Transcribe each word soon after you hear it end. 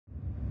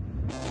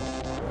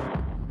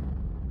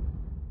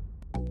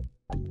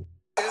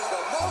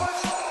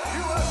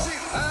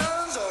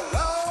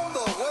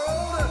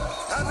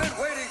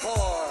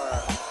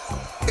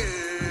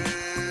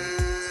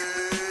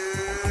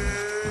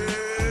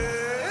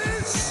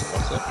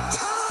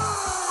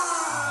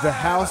The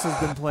house has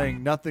been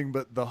playing nothing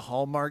but the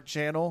Hallmark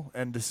Channel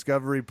and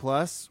Discovery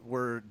Plus.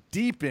 We're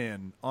deep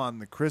in on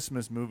the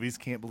Christmas movies.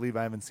 Can't believe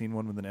I haven't seen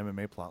one with an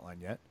MMA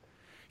plotline yet.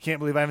 Can't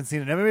believe I haven't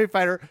seen an MMA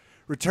fighter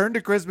return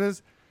to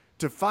Christmas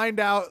to find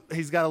out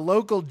he's got a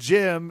local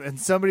gym and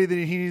somebody that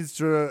he needs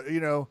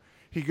to,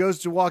 he goes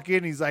to walk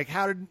in. He's like,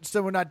 how did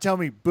someone not tell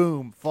me?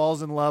 Boom,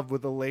 falls in love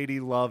with a lady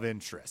love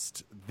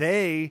interest.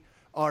 They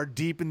are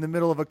deep in the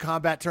middle of a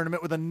combat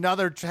tournament with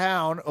another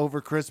town over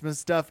Christmas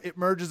stuff. It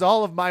merges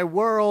all of my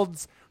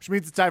worlds, which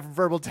means it's time for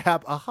Verbal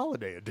Tap, a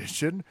holiday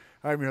edition.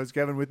 I'm your host,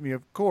 Kevin. With me,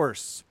 of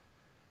course,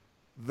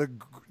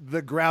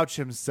 the Grouch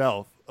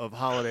himself of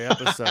holiday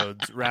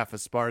episodes, Raph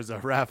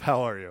Esparza. Raph,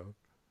 how are you?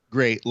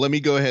 Great. Let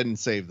me go ahead and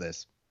save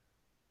this.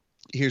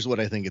 Here's what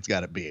I think it's got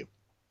to be.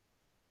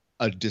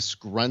 A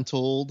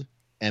disgruntled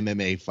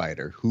MMA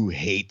fighter who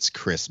hates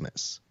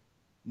Christmas.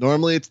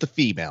 Normally it's the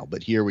female,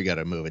 but here we got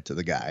to move it to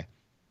the guy.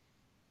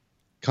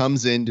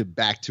 Comes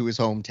back to his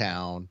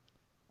hometown,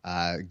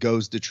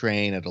 goes to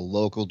train at a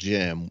local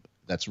gym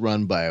that's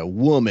run by a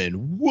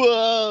woman,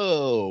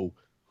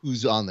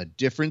 who's on the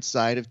different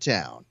side of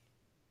town.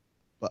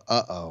 But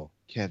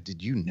Kev,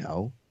 did you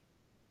know?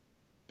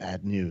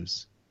 Bad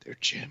news. Their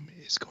gym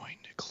is going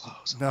to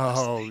close.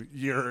 No,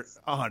 you're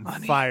on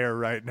fire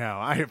right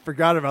now. I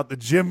forgot about the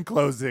gym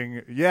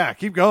closing. Yeah,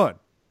 keep going.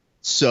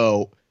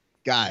 So,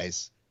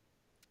 guys,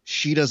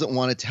 she doesn't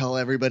want to tell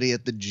everybody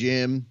at the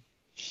gym.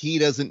 He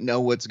doesn't know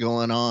what's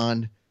going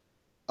on.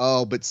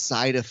 Oh, but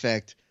side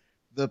effect,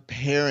 the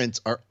parents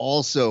are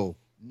also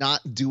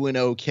not doing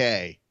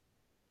okay.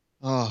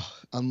 Oh,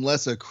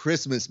 unless a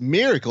Christmas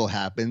miracle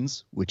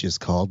happens, which is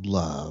called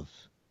love.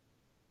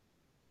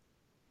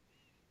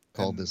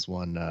 Called this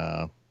one,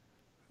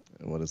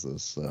 what is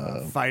this?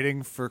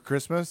 Fighting for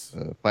Christmas?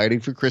 Fighting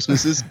for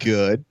Christmas is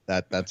good.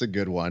 That's a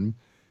good one.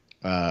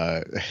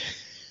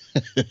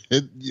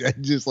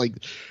 Just like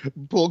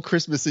pull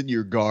Christmas in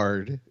your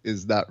guard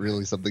is not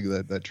really something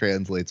that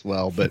translates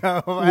well, but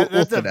no,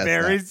 that's a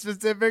very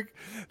specific.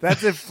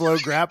 That's if Flow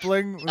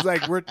Grappling was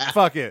like,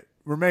 fuck it,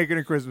 we're making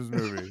a Christmas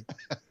movie,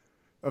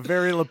 a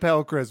very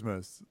lapel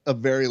Christmas,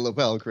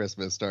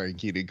 starring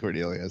Keaton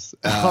Cornelius.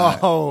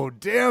 Oh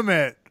damn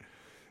it!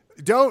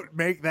 Don't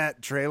make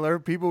that trailer.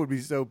 People would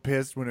be so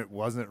pissed when it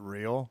wasn't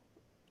real.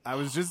 I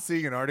was just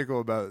seeing an article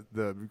about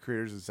the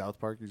creators of South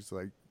Park who just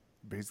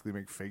basically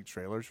make fake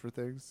trailers for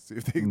things, see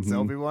if they can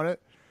sell people on it.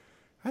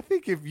 I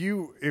think if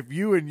you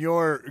and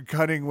your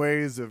cunning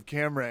ways of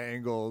camera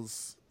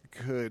angles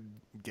could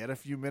get a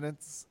few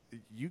minutes,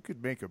 you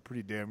could make a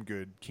pretty damn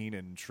good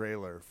Keenan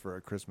trailer for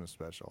a Christmas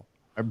special.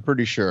 I'm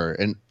pretty sure.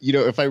 And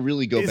if I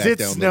really go back down, is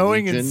it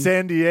snowing in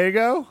San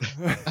Diego?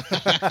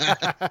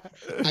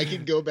 I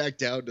can go back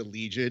down to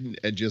Legion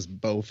and just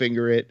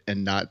bowfinger it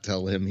and not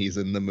tell him he's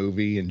in the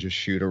movie and just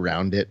shoot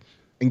around it.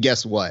 And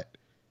guess what?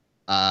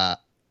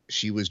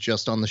 She was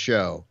just on the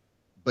show,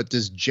 but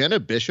does Jenna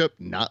Bishop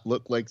not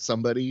look like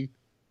somebody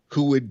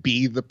who would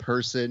be the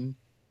person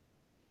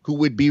who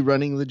would be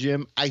running the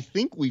gym? I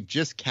think we've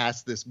just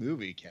cast this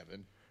movie,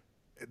 Kevin.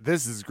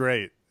 This is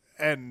great.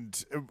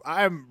 And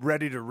I'm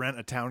ready to rent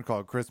a town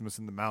called Christmas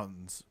in the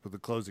Mountains with a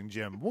closing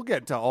gym. We'll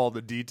get to all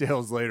the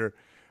details later.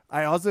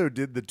 I also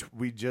did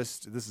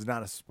this is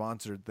not a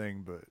sponsored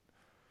thing, but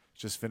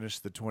just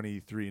finished the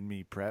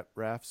 23andMe prep,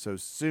 Raph. So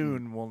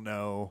soon we'll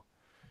know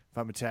if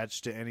I'm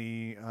attached to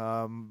any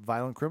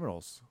violent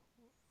criminals,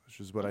 which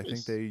is what I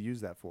think they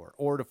use that for.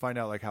 Or to find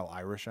out how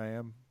Irish I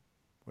am,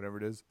 whatever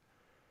it is.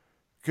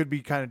 Could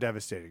be kind of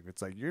devastating.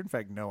 It's like, you're in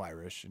fact no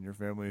Irish and your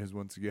family has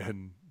once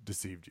again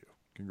deceived you.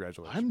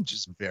 Congratulations. I'm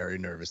just very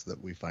nervous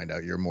that we find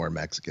out you're more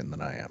Mexican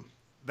than I am.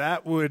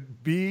 That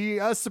would be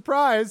a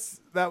surprise.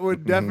 That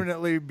would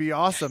definitely be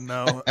awesome,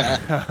 though.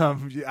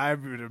 I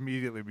would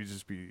immediately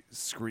be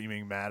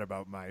screaming mad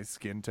about my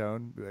skin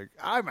tone. Be like,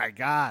 oh my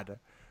God.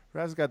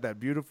 Raf's got that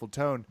beautiful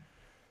tone.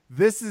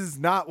 This is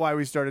not why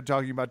we started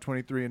talking about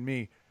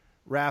 23andMe.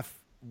 Raf,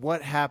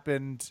 what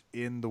happened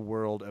in the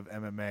world of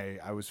MMA?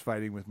 I was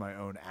fighting with my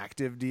own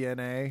active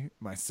DNA,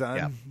 my son.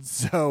 Yeah.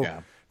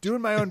 So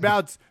doing my own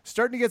bouts,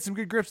 starting to get some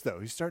good grips,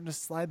 though. He's starting to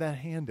slide that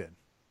hand in.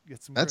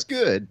 Get some That's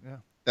grips. good. Yeah.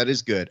 That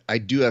is good. I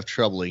do have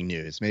troubling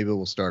news. Maybe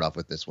we'll start off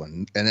with this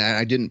one. And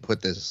I didn't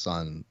put this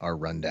on our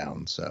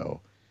rundown,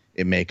 so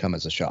it may come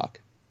as a shock.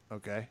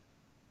 Okay.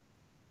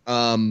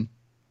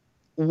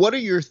 What are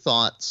your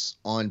thoughts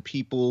on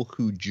people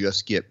who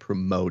just get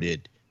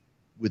promoted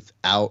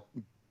without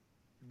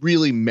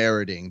really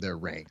meriting their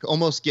rank,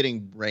 almost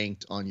getting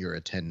ranked on your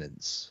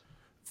attendance?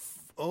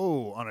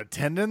 Oh, on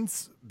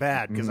attendance?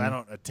 Bad, because I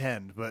don't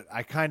attend, but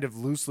I kind of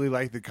loosely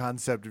like the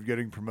concept of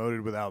getting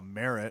promoted without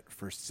merit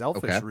for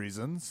selfish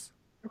reasons.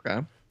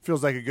 Okay.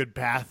 Feels like a good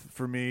path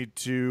for me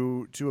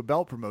to a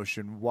belt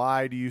promotion.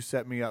 Why do you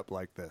set me up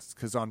like this?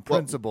 Because on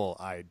principle,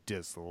 I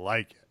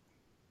dislike it.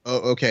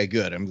 Oh, okay,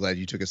 good. I'm glad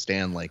you took a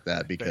stand like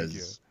that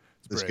because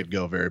this could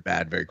go very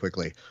bad very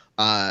quickly.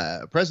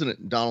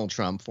 President Donald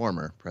Trump,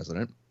 former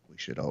president, we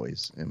should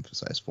always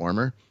emphasize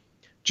former,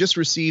 just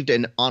received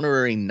an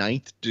honorary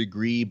 9th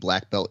degree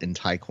black belt in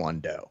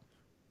Taekwondo.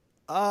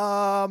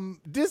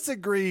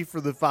 Disagree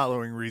for the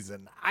following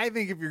reason. I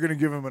think if you're going to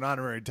give him an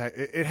honorary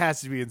it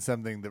has to be in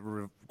something that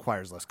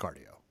requires less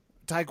cardio.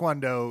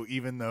 Taekwondo,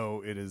 even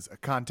though it is a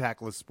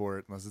contactless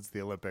sport, unless it's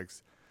the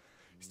Olympics,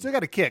 you still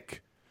got to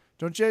kick.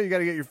 Don't you? You got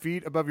to get your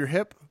feet above your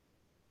hip.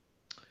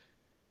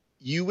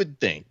 You would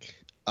think.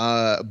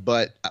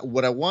 But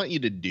what I want you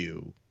to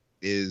do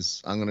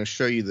is I'm going to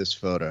show you this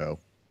photo,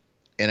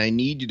 and I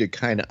need you to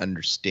kind of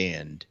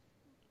understand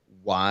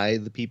why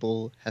the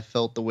people have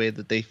felt the way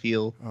that they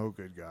feel. Oh,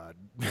 good God.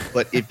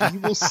 But if you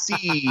will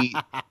see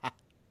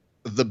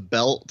the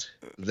belt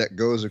that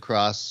goes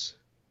across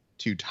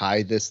to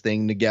tie this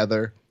thing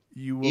together,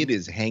 it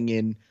is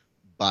hanging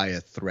by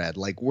a thread.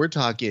 Like, we're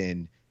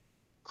talking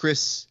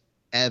Chris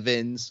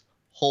Evans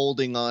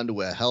holding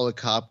onto a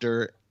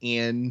helicopter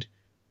and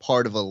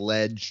part of a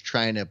ledge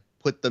trying to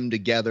put them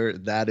together.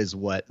 That is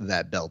what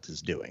that belt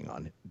is doing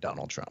on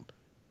Donald Trump.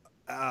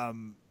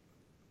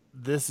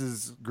 This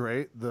is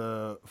great.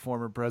 The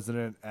former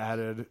president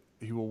added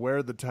he will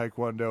wear the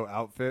Taekwondo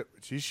outfit,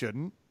 which he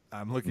shouldn't.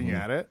 I'm looking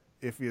at it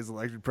if he is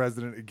elected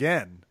president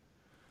again.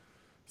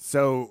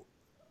 So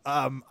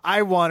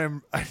I want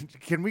him.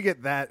 Can we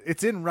get that?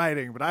 It's in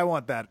writing, but I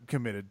want that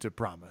committed to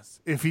promise.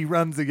 If he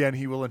runs again,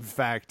 he will in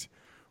fact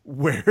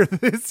wear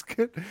this.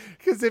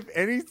 Because if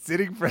any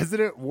sitting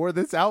president wore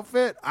this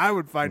outfit, I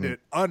would find it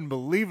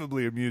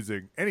unbelievably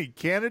amusing. Any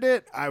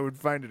candidate, I would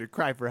find it a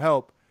cry for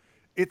help.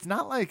 It's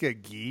not like a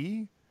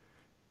gi.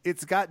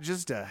 It's got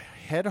just a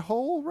head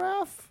hole,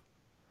 Raf,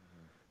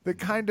 that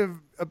kind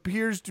of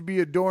appears to be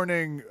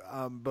adorning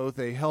both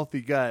a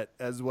healthy gut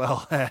as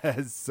well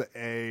as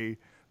a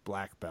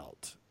black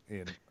belt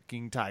in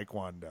King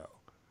Taekwondo.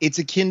 It's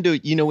akin to,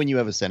 you know, when you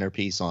have a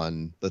centerpiece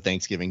on the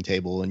Thanksgiving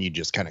table and you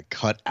just kind of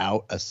cut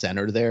out a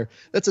center there.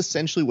 That's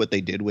essentially what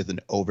they did with an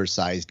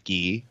oversized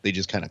gi. They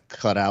just kind of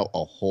cut out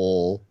a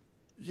hole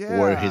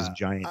for his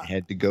giant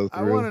head to go through.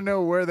 I want to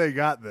know where they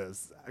got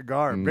this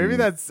garb. Maybe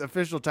that's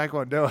official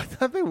Taekwondo. I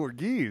thought they were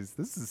gis.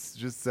 This is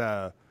just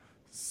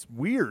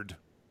weird.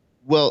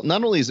 Well,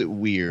 not only is it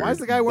weird. Why is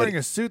the guy wearing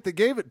a suit that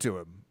gave it to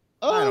him?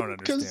 I don't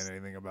understand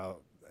anything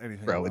about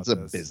anything. Bro, it's a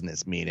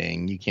business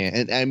meeting. You can't.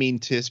 And I mean,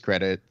 to his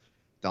credit,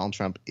 Donald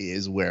Trump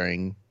is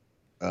wearing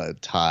a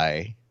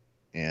tie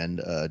and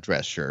a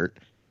dress shirt.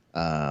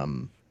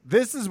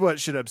 This is what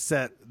should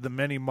upset the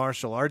many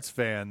martial arts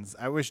fans.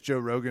 I wish Joe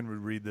Rogan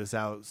would read this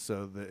out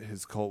so that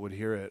his cult would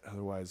hear it.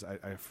 Otherwise, I'm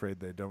afraid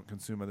they don't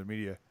consume other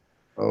media.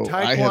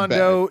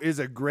 Taekwondo is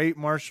a great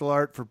martial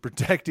art for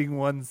protecting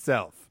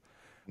oneself.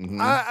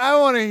 I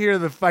want to hear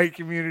the fight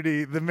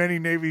community, the many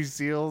Navy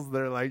SEALs.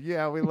 They're like,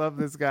 yeah, we love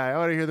this guy. I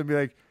want to hear them be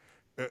like,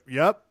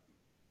 yep,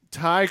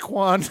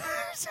 Taekwondo.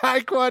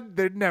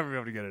 They'd never be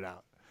able to get it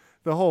out.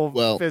 The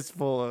whole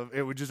fistful of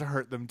it would just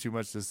hurt them too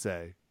much to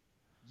say.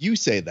 You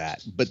say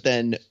that, but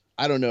then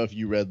I don't know if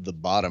you read the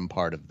bottom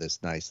part of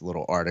this nice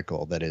little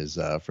article that is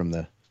from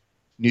the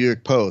New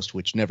York Post,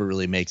 which never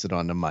really makes it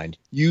onto my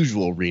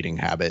usual reading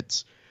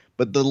habits.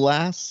 But the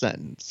last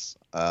sentence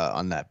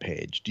on that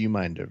page, do you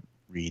mind to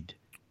read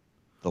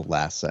the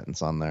last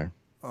sentence on there?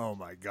 Oh,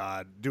 my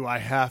God. Do I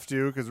have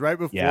to? Because right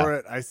before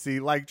it, I see,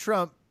 like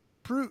Trump,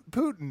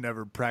 Putin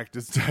never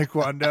practiced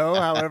Taekwondo.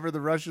 However,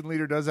 the Russian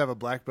leader does have a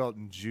black belt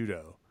in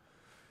judo.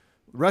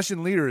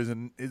 Russian leader is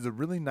a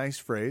really nice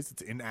phrase.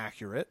 It's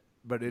inaccurate,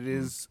 but it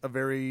is a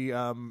very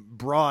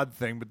broad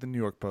thing. But the New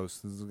York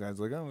Post, this guy's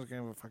like, I was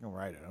going to fucking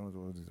write it. I was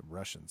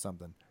Russian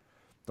something.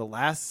 The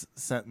last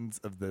sentence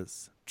of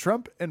this: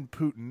 Trump and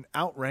Putin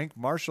outrank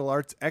martial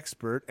arts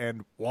expert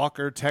and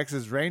Walker,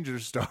 Texas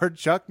Rangers star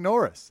Chuck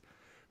Norris,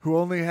 who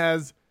only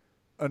has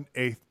an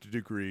 8th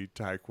degree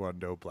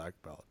Taekwondo black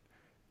belt.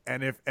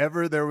 And if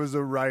ever there was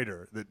a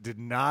writer that did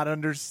not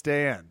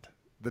understand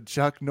the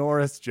Chuck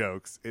Norris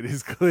jokes, it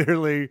is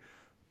clearly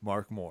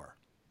Mark Moore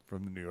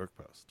from the New York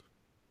Post.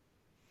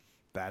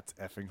 That's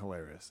effing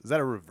hilarious. Is that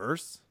a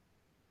reverse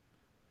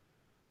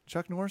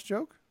Chuck Norris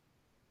joke?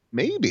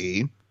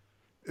 Maybe.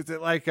 Is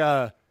it like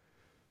I'm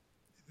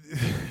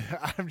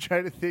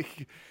trying to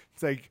think.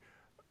 It's like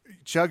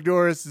Chuck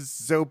Norris is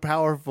so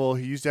powerful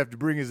he used to have to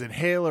bring his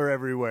inhaler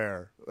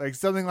everywhere. Like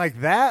something like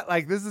that.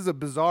 Like this is a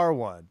bizarre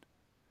one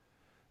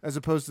as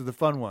opposed to the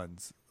fun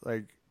ones.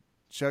 Like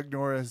Chuck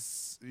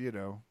Norris, you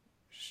know,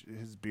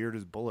 his beard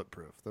is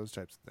bulletproof. Those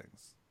types of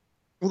things.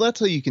 Well, that's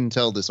how you can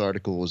tell this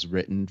article was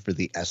written for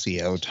the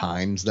SEO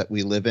times that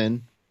we live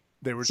in.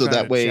 They were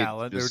trying to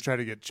challenge. They were trying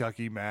to get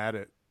Chucky mad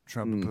at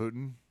Trump and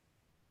Putin.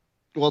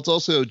 Well, it's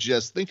also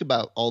just think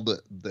about all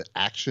the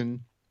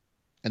action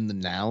and the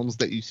nouns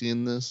that you see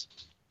in this.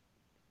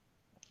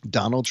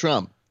 Donald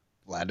Trump,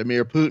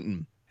 Vladimir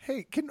Putin.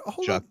 Hey,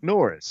 Chuck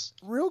Norris.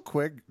 Real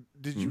quick,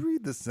 did you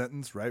read the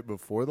sentence right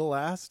before the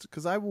last?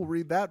 Because I will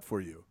read that for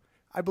you.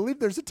 I believe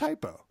there's a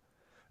typo.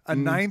 A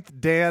 9th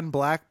Dan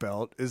black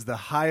belt is the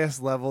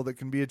highest level that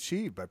can be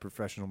achieved by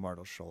professional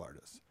martial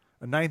artists.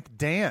 A 9th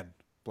Dan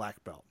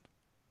black belt.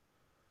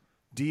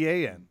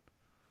 DAN.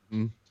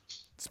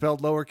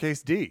 Spelled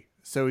lowercase d.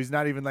 So he's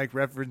not even like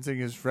referencing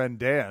his friend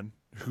Dan,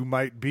 who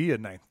might be a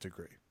 9th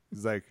degree.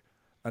 He's like,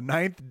 a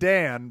 9th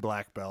Dan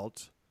black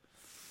belt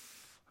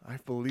I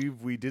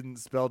believe we didn't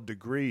spell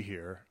degree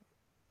here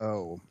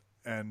Oh,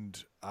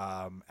 and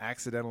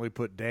accidentally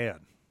put Dan.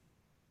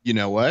 you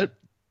know what,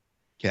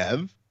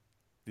 Kev?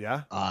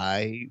 Yeah?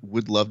 I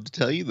would love to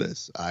tell you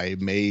this. I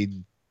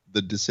made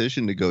the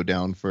decision to go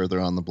down further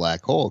on the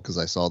black hole because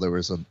I saw there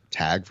was a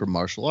tag for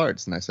martial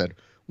arts, and I said,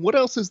 "What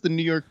else has the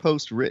New York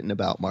Post written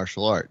about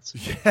martial arts?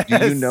 Yes.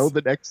 Do you know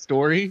the next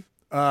story?"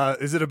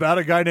 Is it about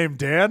a guy named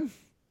Dan?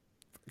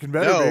 Can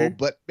better No, be.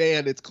 but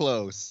man, it's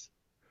close.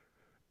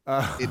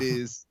 Uh, It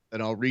is,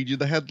 and I'll read you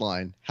the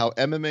headline: How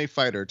MMA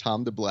fighter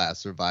Tom DeBlas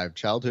survived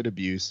childhood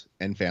abuse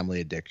and family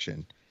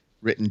addiction.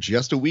 Written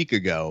just a week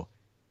ago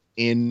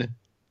in,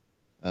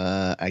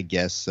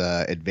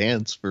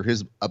 advance for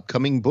his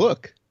upcoming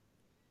book.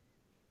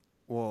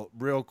 Well,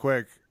 real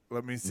quick,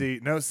 let me see.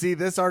 No, see,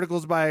 this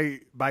article's by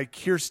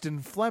Kirsten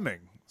Fleming.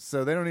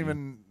 So they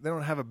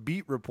don't have a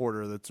beat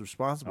reporter that's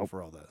responsible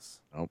for all this.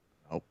 Nope.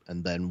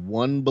 And then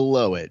one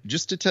below it,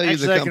 just to tell you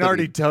Actually, the I company. can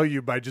already tell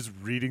you by just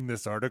reading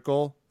this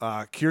article,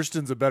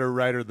 Kirsten's a better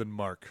writer than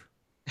Mark.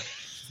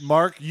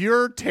 Mark,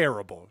 you're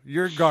terrible.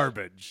 You're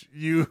garbage.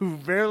 You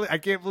barely. I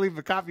can't believe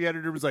the copy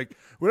editor was like,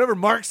 whatever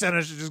Mark sent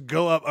us should just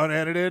go up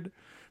unedited,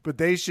 but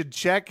they should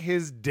check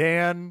his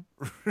Dan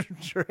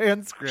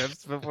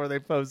transcripts before they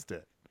post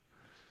it.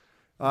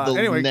 The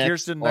Anyway, next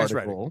Kirsten, nice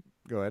article writing.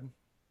 Go ahead.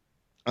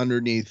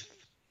 Underneath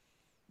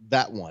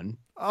that one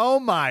Oh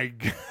my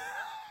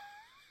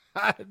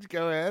God.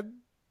 Go ahead.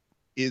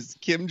 is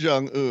Kim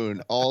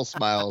Jong-un all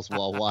smiles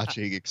while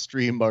watching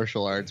extreme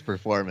martial arts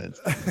performance.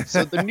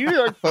 So the New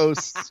York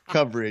Post's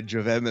coverage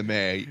of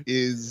MMA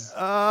is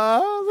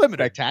Limited.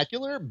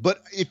 spectacular,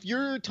 but if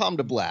you're Tom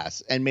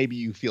DeBlas and maybe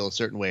you feel a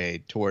certain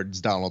way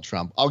towards Donald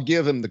Trump, I'll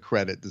give him the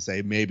credit to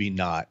say maybe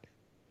not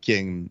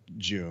Kim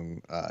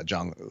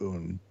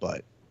Jong-un,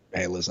 but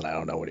hey, listen, I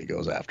don't know what he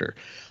goes after.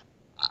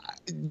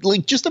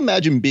 Like, just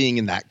imagine being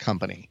in that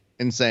company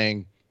and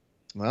saying,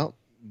 well,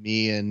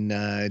 me and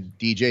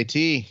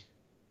DJT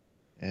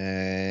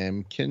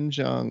and Kim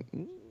Jong,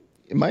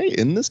 am I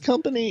in this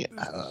company?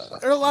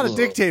 There are a lot of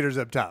dictators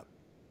up top.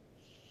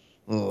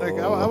 Like,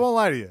 I won't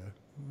lie to you.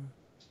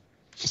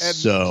 And,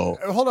 So,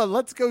 hold on,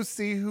 let's go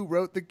see who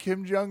wrote the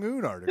Kim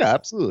Jong-un article. yeah,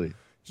 absolutely.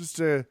 Just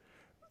to,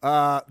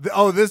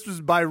 this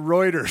was by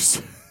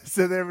Reuters.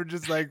 So they were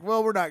just like,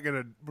 well, we're just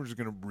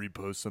gonna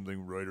repost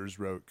something Reuters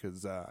wrote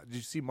because did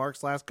you see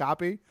Mark's last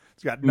copy?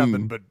 It's got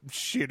nothing but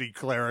shitty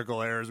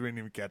clerical errors. We didn't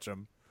even catch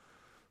them.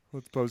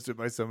 Let's post it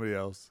by somebody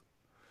else.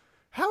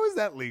 How is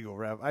that legal,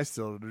 Rev? I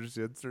still don't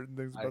understand certain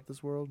things about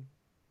this world.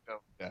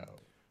 No.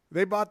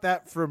 They bought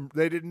that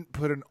they didn't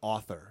put an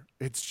author.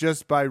 It's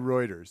just by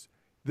Reuters.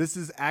 This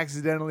is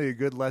accidentally a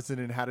good lesson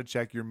in how to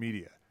check your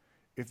media.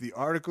 If the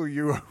article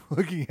you are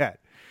looking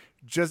at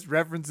just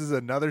references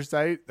another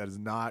site, that is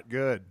not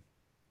good.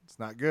 It's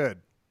not good.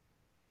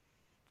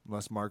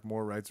 Unless Mark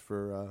Moore writes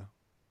for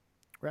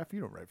Raph,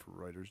 you don't write for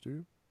Reuters, do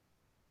you?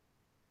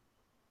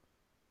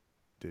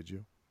 Did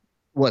you?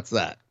 What's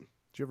that? Did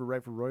you ever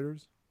write for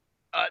Reuters?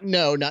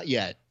 No, not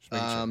yet. Just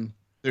making sure.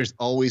 There's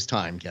always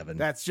time, Kevin.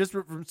 That's just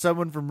what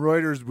someone from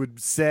Reuters would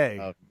say.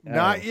 Oh, no.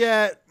 Not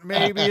yet.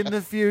 Maybe in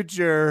the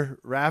future,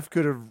 Raph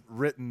could have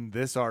written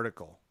this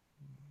article.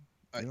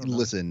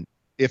 Listen,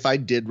 if I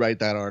did write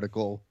that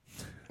article,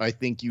 I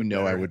think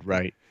I would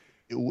write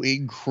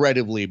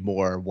incredibly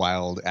more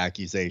wild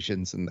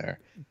accusations in there.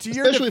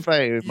 Especially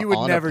if you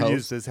would never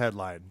use this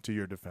headline to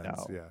your defense.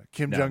 No. Yeah,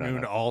 Kim No,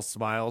 Jong-un no. all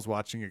smiles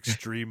watching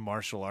extreme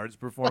martial arts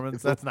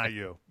performance. That's not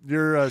you.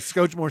 You're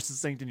Scotch more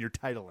succinct in your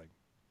titling.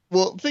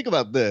 Well, think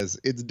about this.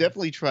 It's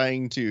definitely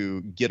trying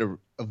to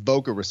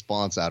evoke a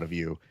response out of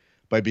you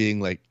by being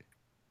like,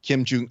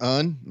 Kim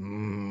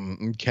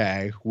Jong-un?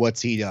 Okay,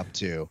 what's he up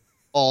to?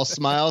 All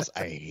smiles?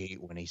 I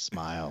hate when he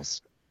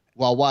smiles.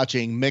 While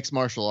watching mixed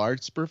martial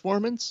arts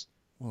performance?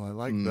 Well, I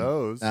like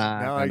those.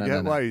 Now I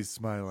get why he's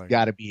smiling.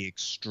 Got to be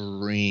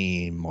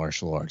extreme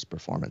martial arts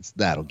performance.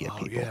 That'll get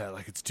people. Yeah,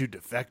 like it's two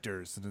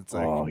defectors, and it's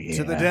like yeah.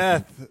 to the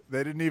death.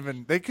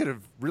 They could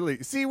have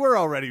really. See,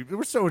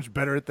 we're so much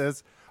better at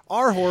this.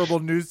 Our horrible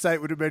news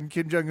site would have been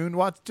Kim Jong-un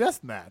wants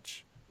death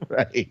match.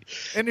 Right.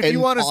 And if you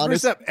want to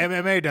spruce up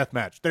MMA death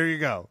match, there you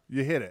go.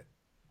 You hit it.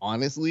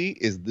 Honestly,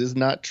 is this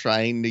not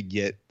trying to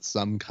get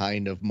some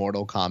kind of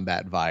Mortal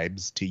Kombat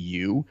vibes to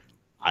you?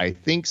 I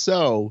think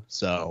so.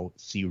 So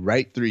see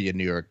right through you,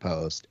 New York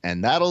Post.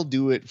 And that'll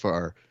do it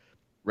for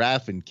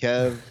Raph and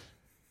Kev.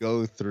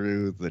 Go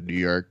through the New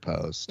York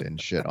Post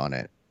and shit on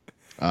it.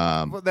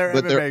 Well, their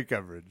MMA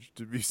coverage,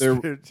 to be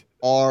there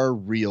are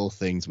real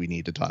things we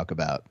need to talk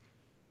about.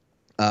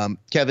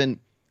 Kevin,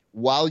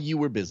 while you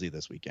were busy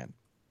this weekend,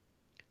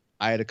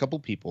 I had a couple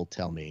people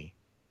tell me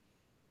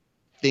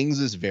things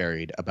as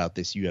varied about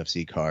this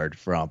UFC card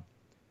from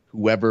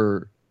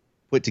whoever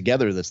put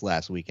together this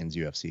last weekend's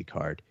UFC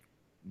card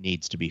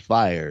needs to be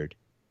fired,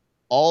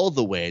 all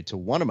the way to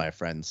one of my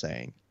friends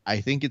saying, I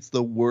think it's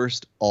the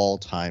worst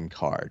all-time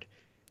card.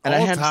 And I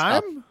had to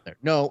stop there.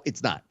 No,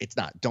 it's not. It's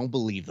not. Don't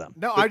believe them.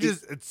 No,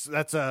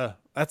 that's a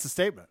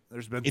statement.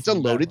 There's been it's a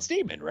loaded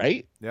statement,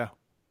 right? Yeah.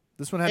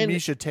 This one had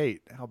Misha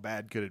Tate. How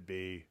bad could it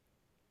be?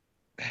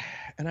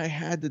 And I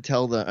had to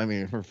tell them, I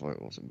mean, her fight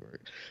wasn't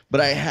great,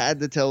 but I had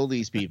to tell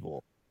these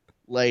people,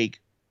 like,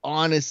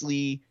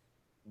 honestly,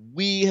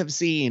 we have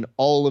seen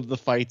all of the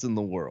fights in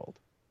the world.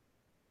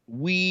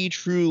 We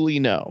truly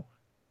know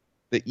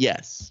that,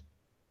 yes,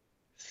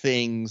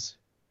 things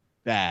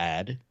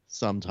bad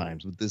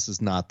sometimes, but this is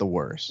not the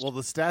worst. Well,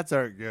 the stats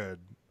aren't good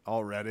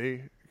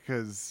already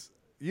because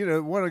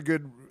what a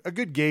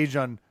good gauge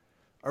on,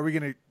 are we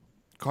going to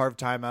carve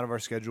time out of our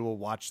schedule,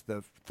 watch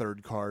the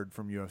third card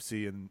from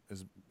UFC in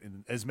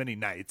as many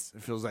nights.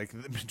 It feels like,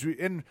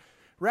 and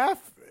Raph,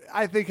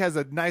 I think, has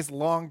a nice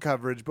long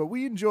coverage, but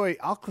we enjoy.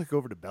 I'll click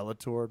over to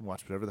Bellator and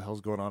watch whatever the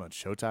hell's going on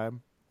Showtime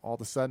all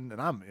of a sudden,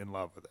 and I'm in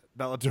love with it.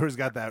 Bellator's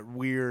got that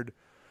weird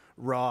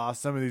raw.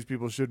 Some of these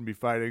people shouldn't be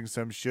fighting,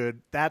 some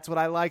should. That's what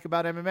I like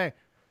about MMA.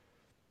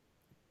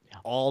 Yeah.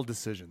 All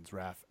decisions,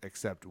 Raph,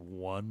 except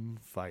one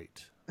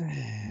fight.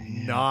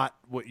 Not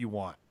what you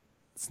want.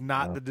 It's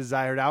not the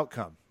desired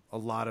outcome. A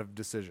lot of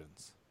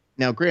decisions.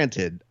 Now,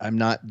 granted, I'm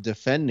not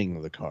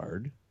defending the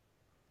card.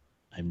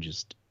 I'm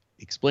just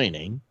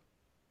explaining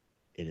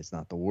it is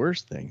not the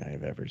worst thing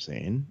I've ever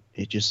seen.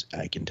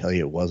 I can tell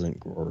you it wasn't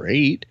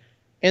great.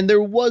 And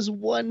there was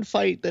one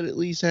fight that at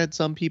least had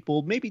some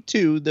people, maybe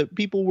two, that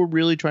people were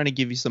really trying to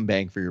give you some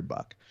bang for your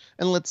buck.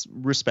 And let's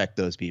respect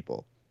those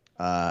people.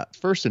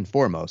 First and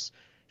foremost,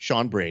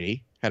 Sean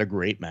Brady had a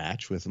great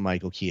match with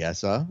Michael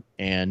Chiesa.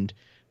 And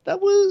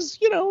that was,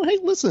 hey,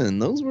 listen,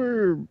 those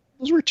were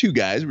two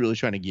guys really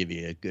trying to give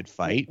you a good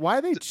fight. Why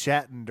are they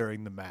chatting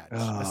during the match?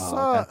 I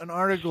saw an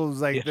article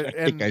like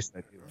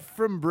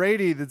from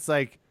Brady that's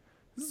like,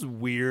 this is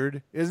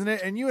weird, isn't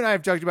it? And you and I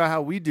have talked about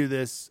how we do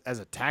this as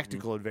a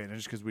tactical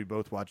advantage because we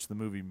both watch the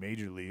movie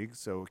Major League.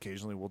 So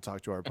occasionally we'll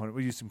talk to our opponent.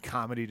 We use some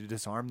comedy to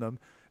disarm them,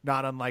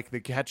 not unlike the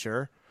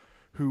catcher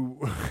who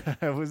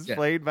was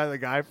played by the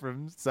guy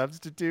from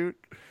Substitute.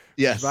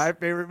 Yes. My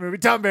favorite movie,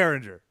 Tom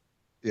Berenger.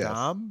 Yes.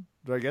 Tom?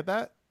 Did I get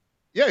that?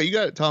 Yeah, you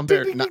got it. Tom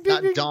Berenger, not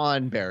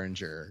Don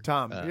Berenger.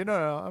 Tom, you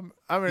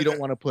don't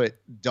want to put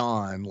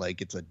Don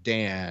like it's a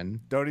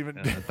Dan. Don't even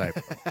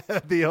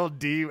the old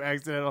D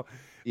accidental.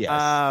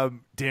 Yes.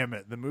 Damn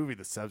it, the movie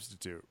The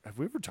Substitute. Have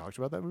we ever talked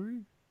about that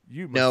movie?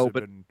 You must have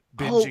been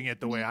binging it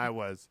the way I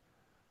was.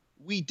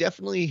 We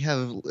definitely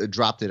have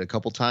dropped it a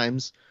couple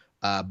times,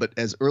 but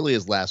as early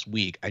as last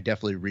week, I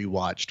definitely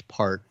rewatched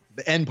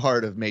the end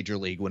part of Major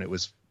League when it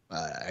was,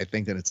 I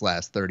think, in its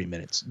last 30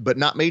 minutes. But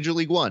not Major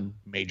League 1,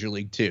 Major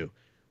League 2.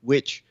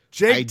 Which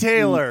Jake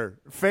Taylor,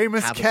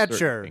 famous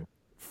catcher,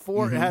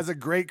 has a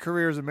great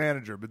career as a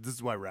manager, but this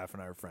is why Raph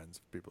and I are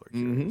friends. If people are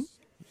curious.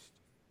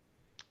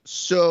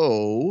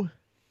 So,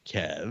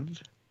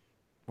 Kev,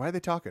 why are they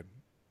talking?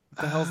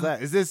 What the hell's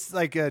that? Is this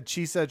like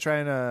Chisa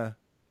trying to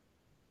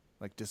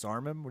like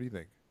disarm him? What do you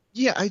think?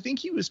 Yeah, I think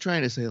he was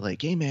trying to say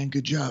like, "Hey man,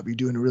 good job. You're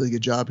doing a really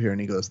good job here." And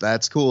he goes,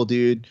 "That's cool,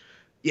 dude.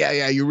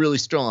 Yeah, you're really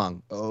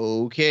strong."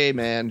 Okay,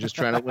 man, just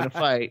trying to win a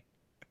fight.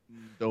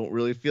 Don't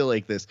really feel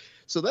like this.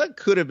 So that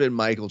could have been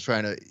Michael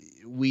trying to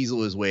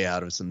weasel his way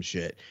out of some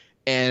shit.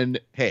 And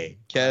hey,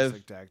 Kev,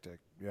 classic tactic.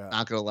 Yeah,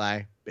 not gonna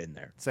lie, been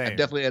there. Same. I've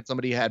definitely had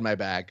somebody had my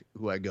back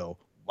who I go,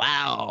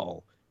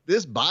 wow,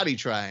 this body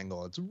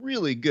triangle, it's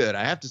really good.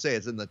 I have to say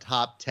it's in the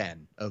top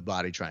 10 of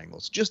body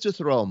triangles, just to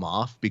throw them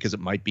off because it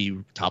might be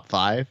top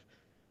 5.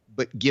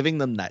 But giving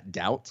them that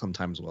doubt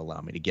sometimes will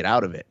allow me to get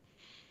out of it.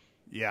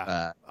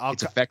 Yeah,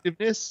 its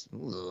effectiveness,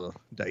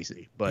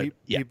 dicey. But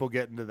people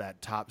get into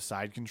that top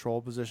side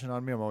control position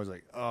on me. I'm always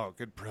like, oh,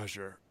 good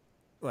pressure.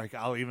 Like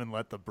I'll even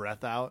let the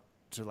breath out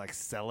to like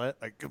sell it,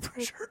 like good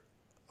pressure.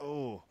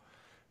 Oh,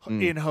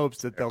 in hopes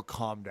that they'll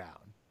calm down.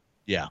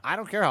 Yeah, I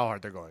don't care how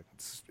hard they're going.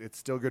 It's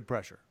still good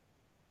pressure.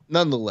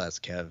 Nonetheless,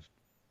 Kev,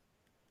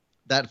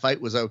 that fight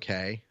was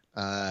okay.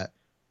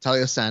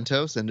 Talia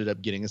Santos ended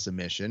up getting a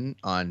submission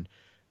on.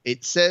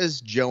 It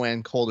says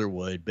Joanne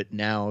Calderwood, but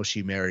now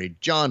she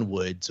married John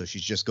Wood, so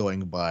she's just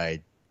going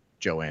by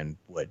Joanne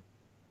Wood.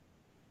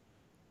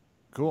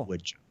 Cool.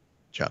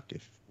 Woodchuck,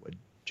 if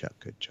Woodchuck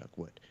could chuck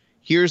wood.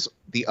 Here's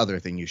the other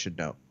thing you should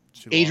know.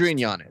 Adrian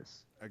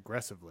Yanez.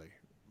 Aggressively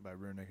by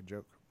Rear Naked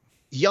Joke.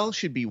 Y'all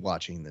should be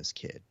watching this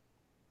kid.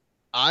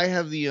 I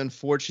have the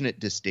unfortunate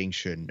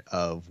distinction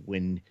of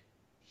when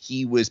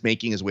he was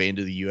making his way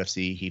into the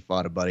UFC, he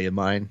fought a buddy of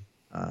mine.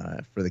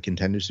 For the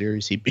Contender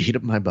Series, he beat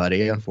up my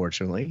buddy,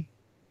 unfortunately,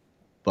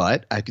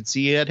 but I could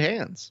see he had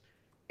hands,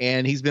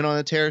 and he's been on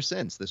a tear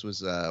since. This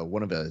was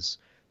one of his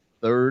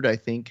third, I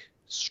think,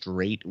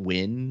 straight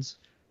wins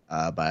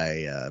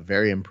by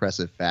very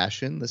impressive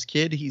fashion. This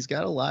kid, he's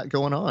got a lot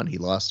going on. He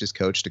lost his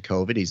coach to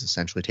COVID. He's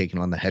essentially taken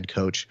on the head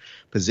coach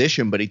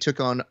position, but he took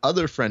on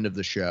other friend of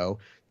the show,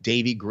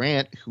 Davey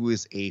Grant, who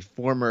is a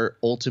former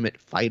Ultimate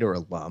Fighter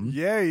alum.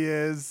 Yeah, he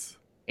is.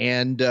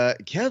 And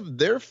Kev,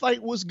 their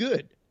fight was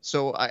good.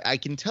 So I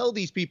can tell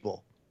these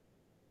people,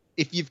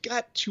 if you've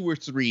got 2 or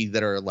 3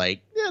 that are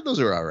like, yeah, those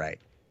are all right,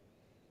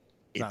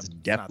 it's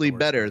definitely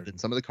better than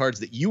some of the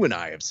cards that you and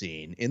I have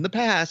seen in the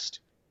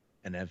past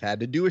and have had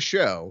to do a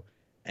show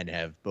and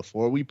have,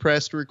 before we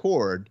pressed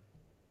record,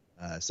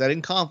 said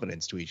in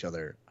confidence to each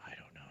other, I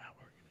don't know how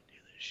we're going to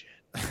do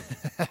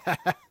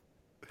this shit.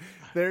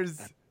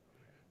 There's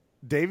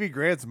Davy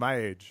Grant's my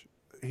age.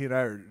 He and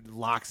I are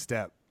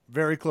lockstep,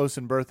 very close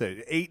in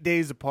birthday, 8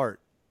 days apart,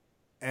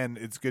 and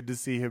it's good to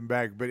see him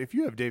back. But if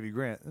you have Davy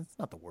Grant, that's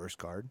not the worst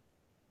card.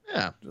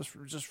 Yeah.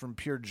 Just from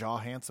pure jaw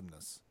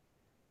handsomeness.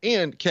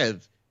 And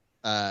Kev,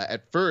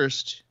 at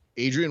first,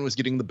 Adrian was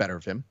getting the better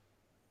of him.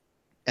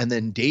 And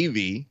then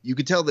Davey, you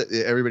could tell that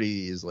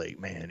everybody is like,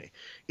 man,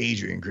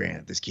 Adrian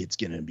Grant, this kid's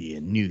going to be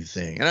a new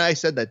thing. And I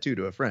said that, too,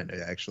 to a friend. I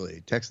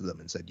actually texted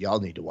them and said, y'all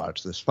need to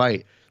watch this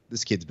fight.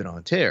 This kid's been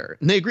on tear.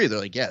 And they agree. They're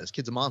like, yeah, this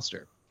kid's a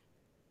monster.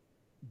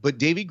 But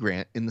Davey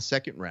Grant, in the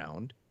second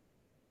round,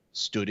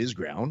 stood his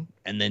ground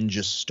and then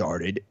just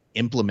started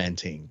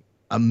implementing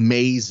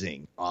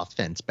amazing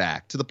offense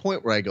back to the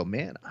point where I go,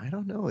 man, I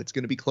don't know. It's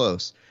going to be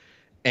close.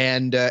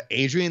 And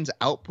Adrian's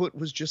output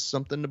was just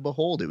something to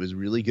behold. It was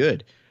really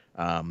good.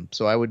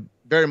 So I would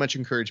very much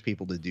encourage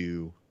people to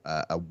do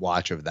a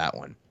watch of that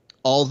one.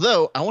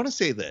 Although I want to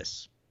say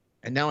this,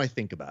 and now I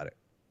think about it.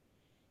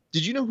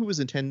 Did you know who was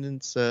in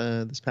attendance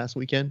this past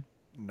weekend?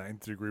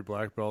 9th degree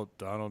black belt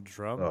Donald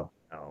Trump. Oh,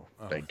 no.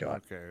 Thank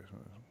God.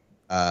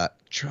 Okay.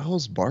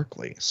 Charles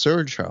Barkley,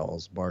 Sir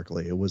Charles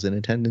Barkley, was in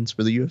attendance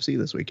for the UFC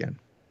this weekend.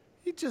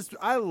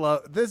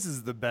 This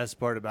is the best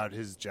part about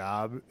his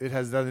job. It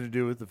has nothing to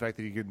do with the fact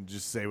that he can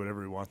just say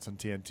whatever he wants on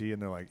TNT,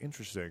 and they're like,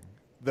 interesting.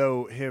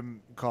 Though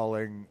him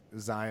calling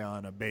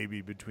Zion a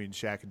baby between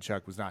Shaq and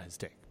Chuck was not his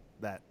take.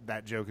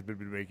 That joke had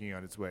been making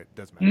on its way. It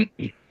doesn't matter.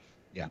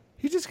 Yeah.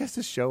 He just gets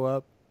to show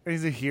up, and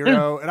he's a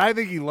hero, and I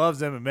think he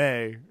loves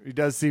MMA. He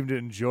does seem to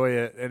enjoy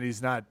it, and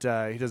he's not.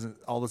 He doesn't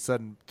all of a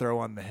sudden throw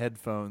on the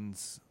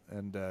headphones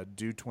and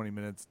do 20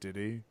 minutes, did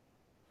he?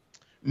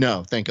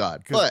 No, thank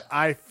God. But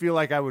I feel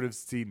like I would have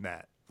seen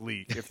that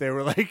leak if they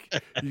were like,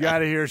 you got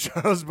to hear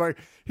Charles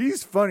Barkley.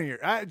 He's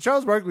funnier.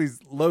 Charles Barkley's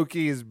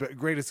low-key, his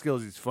greatest skill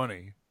is he's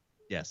funny.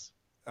 Yes.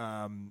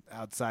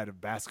 Outside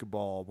of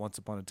basketball once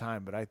upon a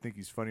time, but I think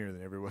he's funnier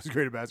than everyone's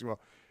great at basketball.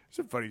 He's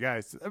a funny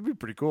guy. That'd be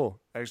pretty cool,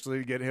 actually,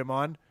 to get him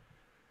on.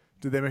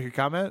 Did they make a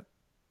comment?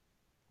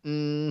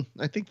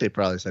 I think they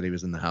probably said he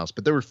was in the house,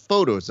 but there were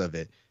photos of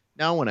it.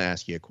 Now I want to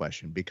ask you a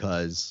question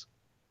because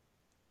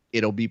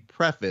it'll be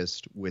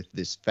prefaced with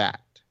this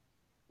fact,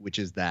 which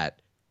is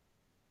that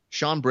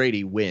Sean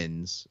Brady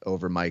wins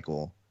over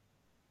Michael,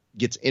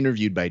 gets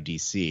interviewed by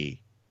DC,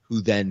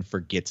 who then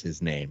forgets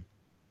his name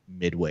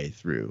midway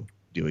through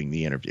doing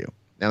the interview.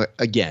 Now,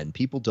 again,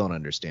 people don't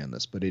understand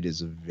this, but it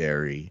is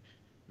very,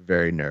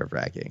 very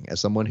nerve-wracking. As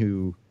someone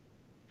who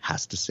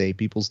has to say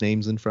people's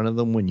names in front of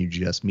them when you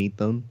just meet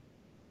them,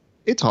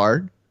 it's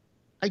hard.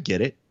 I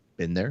get it.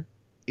 Been there.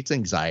 It's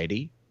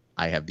anxiety.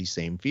 I have these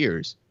same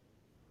fears.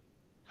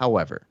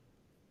 However,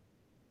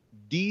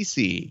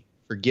 DC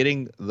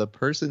forgetting the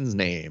person's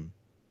name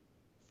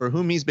for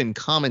whom he's been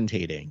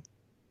commentating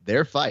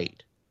their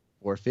fight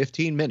for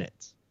 15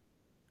 minutes.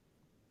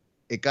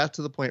 It got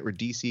to the point where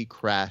DC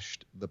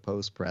crashed the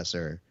post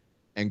presser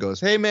and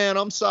goes, "Hey man,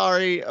 I'm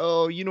sorry.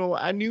 Oh,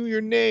 I knew your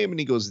name." And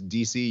he goes,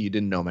 "DC, you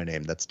didn't know my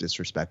name. That's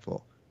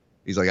disrespectful."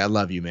 He's like, "I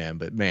love you, man,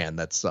 but man,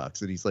 that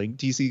sucks." And he's like,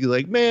 DC,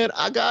 like, "Man,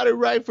 I got it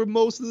right for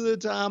most of the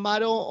time.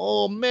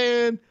 Oh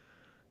man."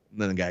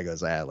 And then the guy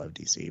goes, "I love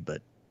DC,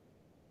 but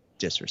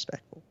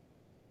disrespectful."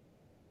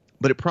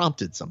 But it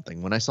prompted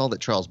something when I saw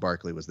that Charles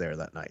Barkley was there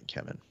that night,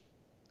 Kevin.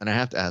 And I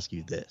have to ask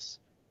you this.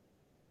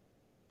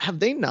 Have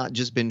they not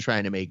just been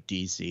trying to make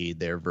DC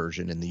their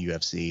version in the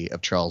UFC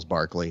of Charles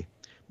Barkley?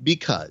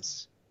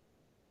 Because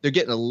they're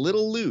getting a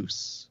little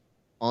loose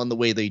on the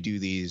way they do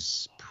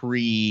these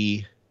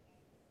pre-weigh-in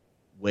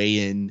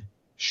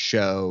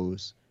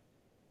shows.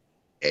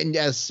 And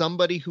as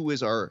somebody who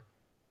is our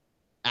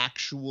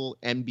actual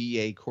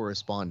NBA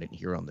correspondent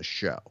here on the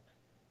show,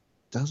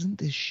 doesn't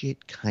this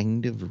shit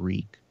kind of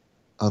reek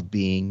of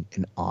being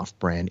an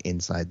off-brand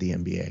inside the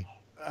NBA?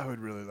 I would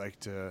really like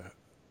to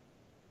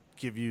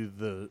give you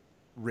the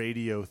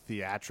radio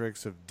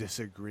theatrics of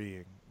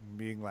disagreeing,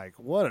 being like,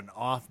 what an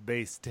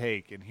off-base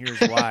take, and here's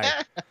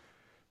why.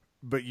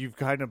 But you've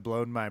kind of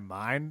blown my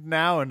mind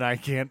now, and I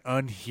can't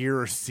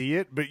unhear or see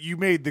it. But you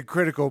made the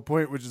critical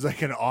point, which is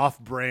like an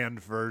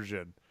off-brand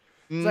version.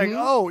 It's like,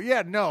 oh,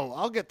 yeah, no,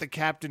 I'll get the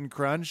Captain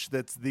Crunch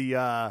that's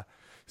the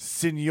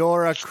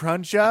Senora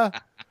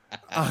Cruncha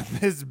on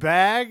this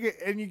bag,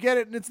 and you get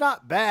it, and it's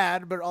not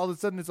bad, but all of a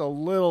sudden it's a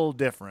little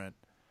different.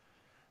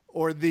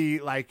 Or the,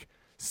 like,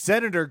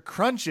 Senator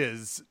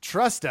Crunches,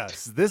 trust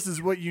us, this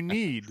is what you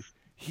need.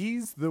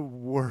 He's the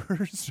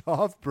worst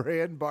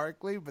off-brand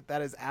Barkley, but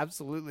that is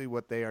absolutely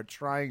what they are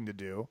trying to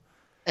do.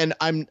 And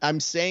I'm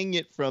saying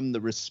it from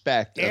the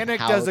respect of Anik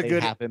how does a they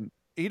good, have him.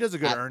 he does a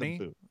good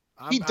Ernie.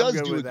 He does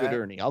good do a with good that.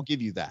 Ernie. I'll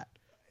give you that.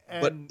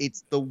 And But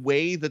it's the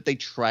way that they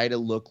try to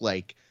look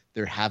like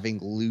they're having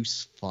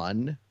loose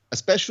fun.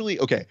 Especially,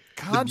 okay,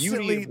 the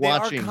beauty of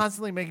watching. They are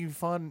constantly making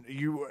fun.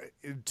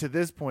 To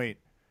this point,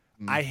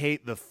 I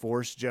hate the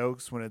forced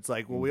jokes when it's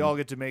like, well, we all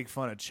get to make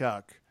fun of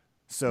Chuck.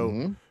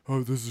 So,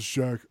 oh, this is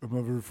Shaq. I'm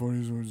not very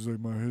funny. So it's like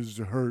my head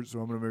hurts, so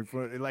I'm gonna make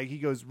fun. Like he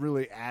goes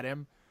really at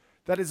him.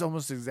 That is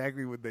almost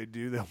exactly what they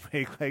do. They'll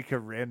make like a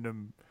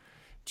random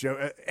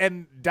Joe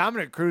and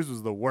Dominic Cruz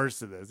was the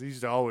worst of this. He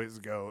used to always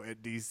go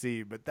at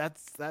DC, but that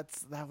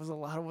was a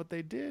lot of what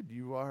they did.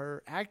 You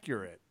are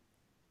accurate.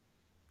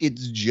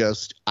 It's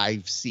just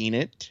I've seen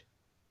it.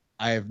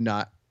 I have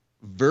not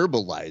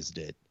verbalized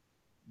it,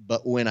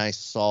 but when I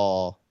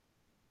saw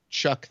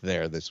Chuck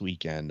there this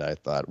weekend, I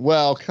thought,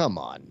 well, come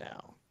on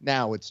now.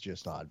 Now it's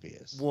just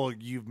obvious. Well,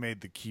 you've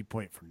made the key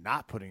point for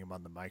not putting him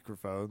on the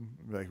microphone.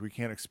 Like, we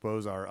can't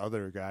expose our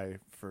other guy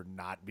for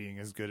not being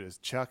as good as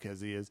Chuck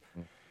as he is.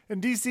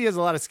 And DC has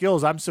a lot of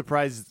skills. I'm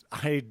surprised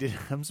they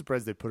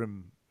put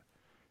him,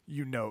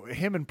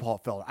 him and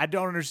Paul Felder. I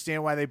don't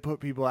understand why they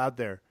put people out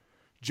there.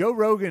 Joe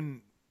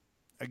Rogan,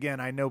 again,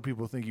 I know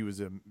people think he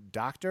was a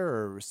doctor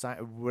or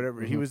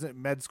whatever. He was at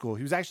med school.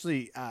 He was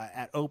actually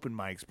at open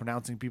mics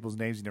pronouncing people's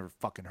names he never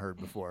fucking heard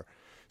before.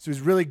 So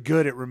he's really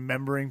good at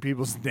remembering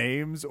people's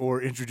names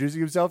or introducing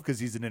himself because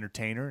he's an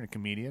entertainer and a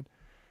comedian.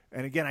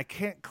 And again, I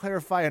can't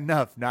clarify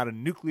enough, not a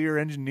nuclear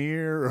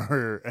engineer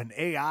or an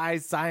AI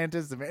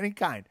scientist of any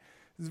kind.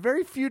 There's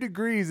very few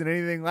degrees in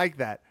anything like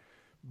that.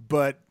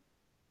 But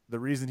the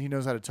reason he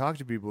knows how to talk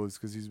to people is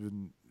because he's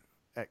been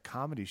at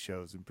comedy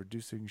shows and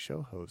producing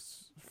show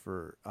hosts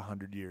for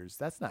 100 years.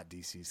 That's not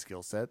DC's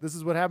skill set. This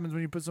is what happens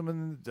when you put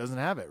someone that doesn't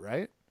have it,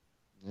 right?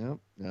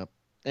 Yep.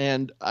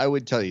 And I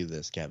would tell you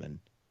this, Kevin.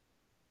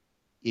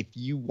 If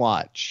you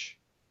watch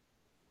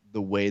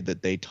the way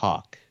that they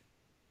talk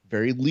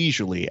very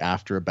leisurely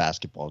after a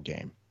basketball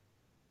game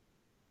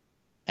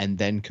and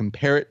then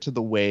compare it to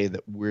the way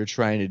that we're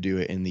trying to do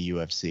it in the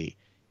UFC,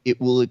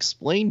 it will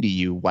explain to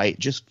you why it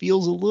just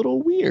feels a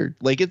little weird.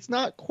 Like, it's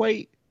not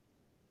quite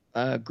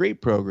great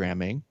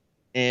programming.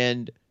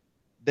 And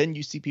then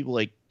you see people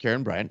like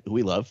Karen Bryant, who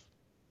we love,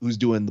 who's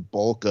doing the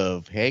bulk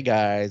of, hey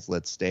guys,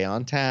 let's stay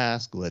on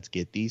task. Let's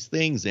get these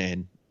things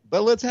in,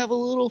 but let's have a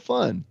little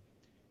fun.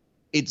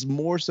 It's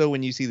more so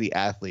when you see the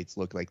athletes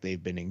look like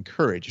they've been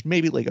encouraged,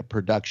 maybe like a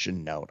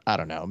production note. I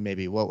don't know.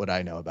 Maybe what would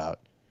I know about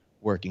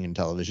working in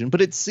television?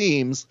 But it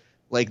seems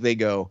like they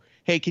go,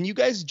 hey, can you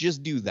guys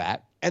just do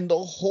that? And the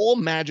whole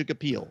magic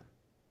appeal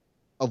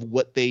of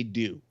what they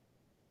do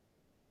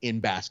in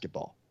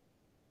basketball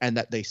and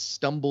that they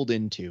stumbled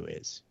into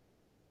is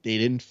they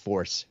didn't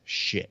force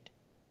shit.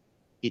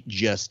 It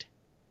just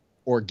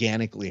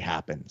organically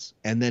happens.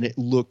 And then it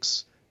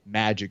looks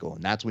magical.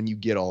 And that's when you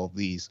get all of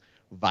these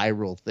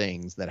viral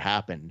things that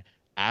happen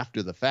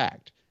after the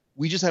fact.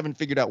 We just haven't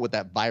figured out what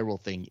that viral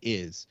thing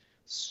is.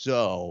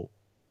 So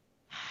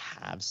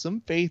have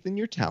some faith in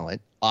your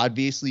talent.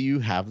 Obviously, you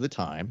have the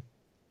time.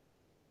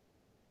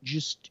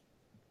 Just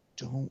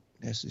don't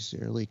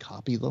necessarily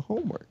copy the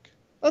homework.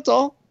 That's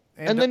all.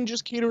 And then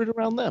just cater it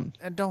around them.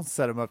 And don't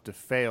set them up to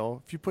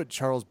fail. If you put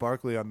Charles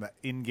Barkley on the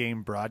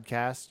in-game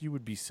broadcast, you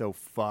would be so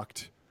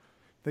fucked.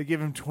 They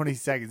give him 20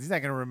 seconds. He's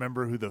not going to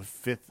remember who the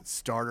fifth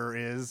starter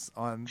is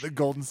on the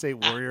Golden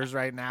State Warriors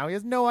right now. He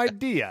has no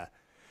idea.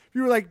 If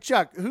you were like,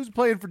 Chuck, who's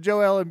playing for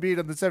Joel Embiid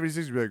on the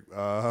 76ers? You'd be like,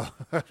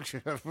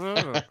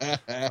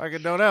 I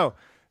don't know.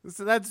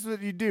 So that's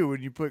what you do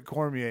when you put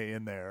Cormier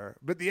in there.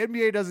 But the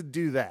NBA doesn't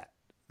do that.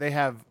 They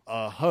have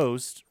a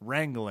host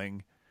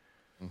wrangling.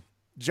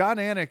 John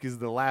Anik is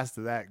the last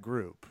of that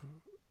group.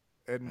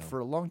 And for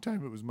a long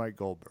time, it was Mike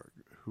Goldberg,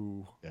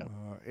 who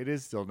it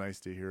is still nice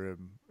to hear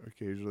him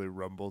occasionally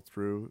rumble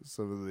through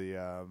some of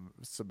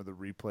the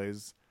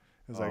replays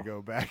as I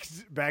go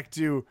back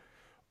to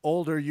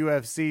older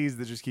UFCs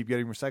that just keep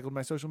getting recycled in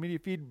my social media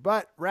feed.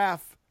 But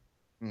Raph,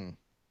 I'm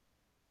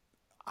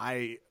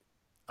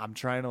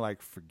trying to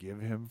like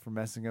forgive him for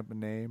messing up a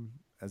name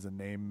as a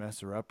name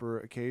messer upper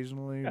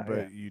occasionally,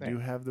 but you do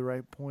have the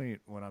right point.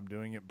 When I'm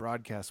doing it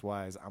broadcast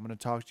wise, I'm going to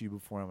talk to you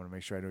before. I'm going to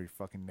make sure I know your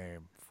fucking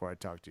name before I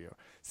talk to you.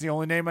 It's the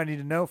only name I need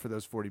to know for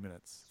those 40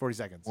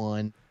 seconds.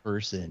 One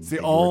person. It's the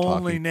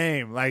only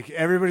name. Like,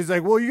 everybody's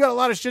like, well, you got a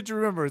lot of shit to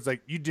remember. It's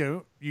like,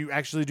 you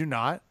actually do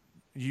not.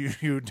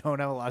 You don't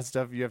have a lot of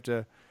stuff. You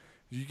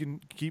can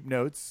keep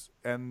notes.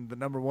 And the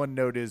number one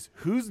note is,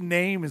 whose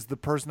name is the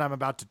person I'm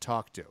about to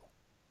talk to?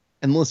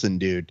 And listen,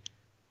 dude,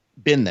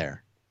 been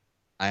there.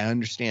 I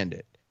understand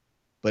it.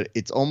 But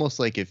it's almost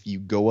like if you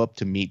go up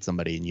to meet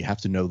somebody and you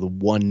have to know the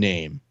one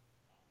name,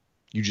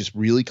 you just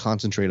really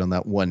concentrate on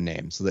that one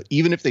name so that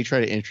even if they try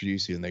to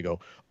introduce you and they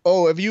go,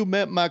 oh, have you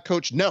met my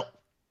coach? No.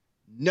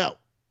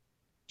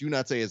 Do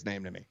not say his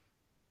name to me.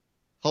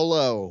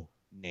 Hello,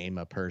 name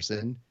a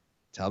person.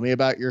 Tell me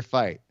about your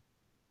fight.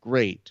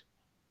 Great.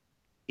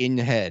 In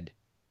your head,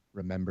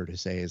 remember to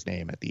say his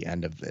name at the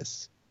end of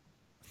this.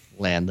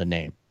 Land the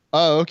name.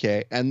 Oh,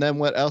 okay. And then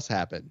what else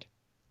happened?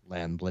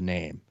 Land the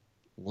name.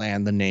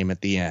 Land the name at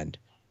the end.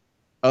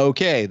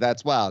 Okay,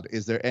 that's wild.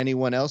 Is there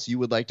anyone else you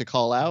would like to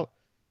call out?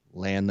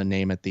 Land the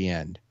name at the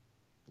end.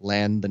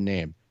 Land the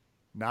name.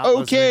 Not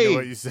listening to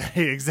what you say.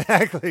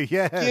 Exactly,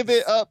 yes. Give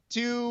it up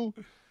to...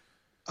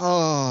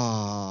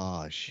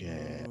 Oh,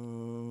 shit.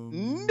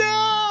 No!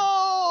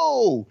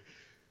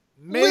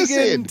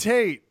 Megan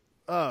Tate.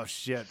 Oh,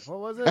 shit. What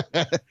was it?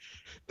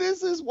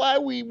 This is why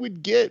we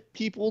would get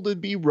people to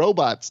be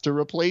robots to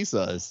replace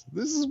us.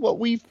 This is what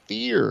we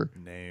fear.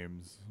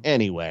 Names.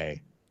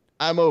 Anyway,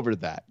 I'm over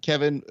that.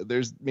 Kevin,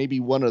 there's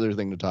maybe one other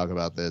thing to talk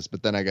about this,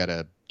 but then I got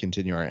to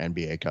continue our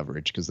NBA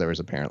coverage because there was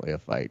apparently a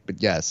fight.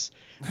 But yes,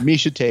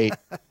 Misha Tate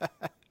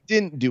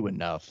didn't do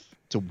enough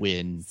to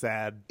win.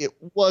 Sad. It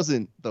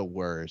wasn't the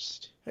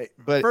worst. Hey,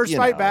 but first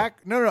fight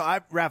back? No,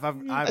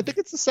 Raph, I think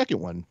it's the second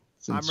one.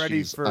 I'm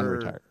ready for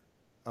unretired.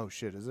 Oh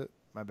shit, is it?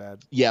 My bad.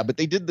 Yeah, but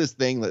they did this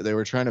thing that they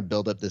were trying to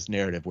build up this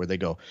narrative where they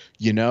go,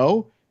 you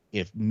know,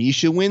 if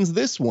Misha wins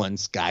this one,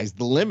 sky's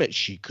the limit.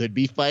 She could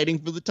be fighting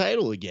for the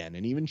title again.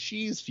 And even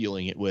she's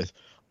feeling it with,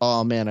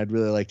 oh man, I'd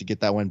really like to get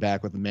that one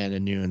back with Amanda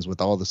Nunes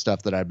with all the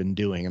stuff that I've been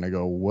doing. And I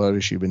go, what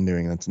has she been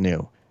doing that's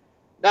new?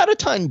 Not a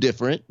ton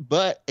different,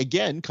 but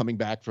again, coming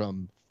back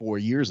from 4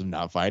 years of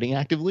not fighting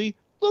actively,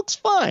 looks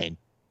fine.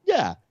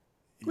 Yeah,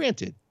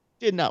 granted,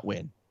 did not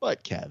win,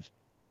 but Kev,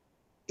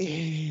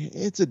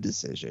 it's a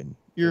decision.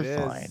 You're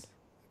fine.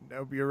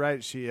 Nope, you're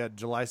right. She had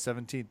July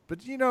 17th.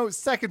 But,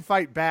 second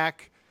fight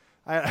back,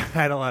 I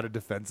had a lot of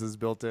defenses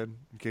built in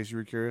case you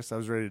were curious. I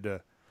was ready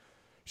to.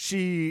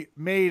 She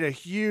made a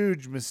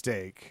huge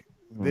mistake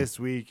this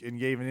week and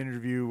gave an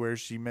interview where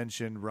she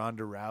mentioned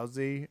Ronda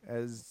Rousey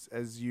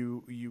as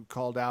you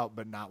called out,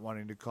 but not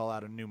wanting to call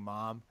out a new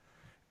mom.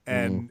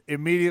 And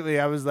immediately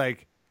I was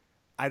like,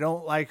 I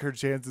don't like her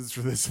chances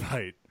for this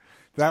fight.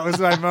 That was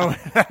my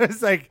moment. I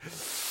was like,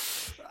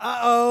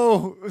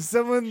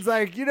 someone's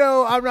like,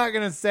 I'm not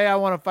going to say I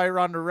want to fight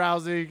Ronda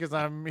Rousey because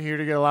I'm here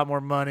to get a lot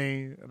more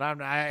money. And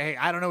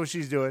I don't know what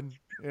she's doing.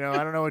 I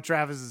don't know what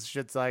Travis's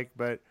shit's like,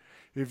 but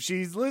if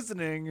she's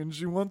listening and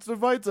she wants to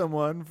fight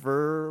someone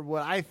for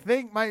what I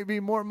think might be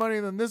more money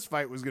than this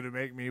fight was going to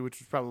make me, which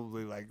was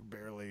probably like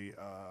barely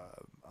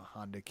a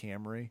Honda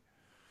Camry,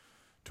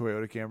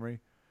 Toyota Camry.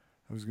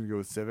 I was going to go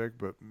with Civic,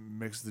 but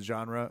mix the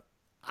genre.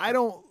 I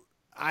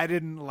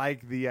didn't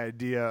like the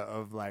idea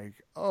of like,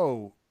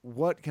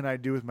 what can I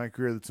do with my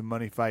career that's a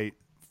money fight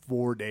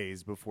 4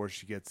 days before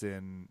she gets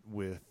in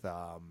with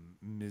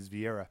Ms.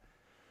 Vieira.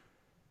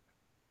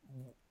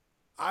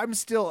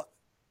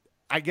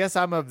 I guess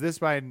I'm of this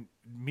mind.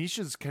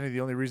 Misha's kind of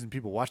the only reason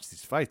people watch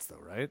these fights,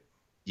 though, right?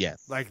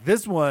 Yes. Like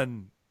this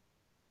one,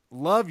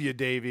 love you,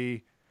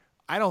 Davey.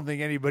 I don't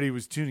think anybody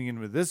was tuning in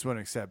with this one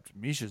except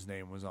Misha's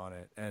name was on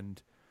it.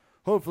 And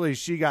hopefully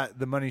she got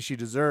the money she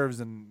deserves.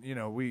 And,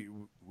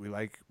 we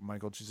like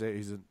Michael Chisay.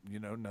 He's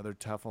another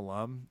tough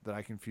alum that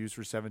I confused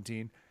for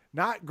 17.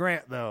 Not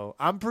Grant, though.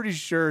 I'm pretty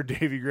sure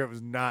Davey Grant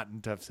was not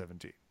in tough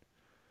 17.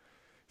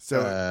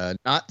 So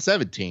not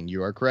 17.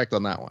 You are correct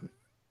on that one.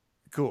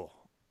 Cool.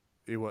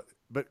 It was,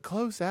 but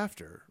close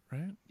after,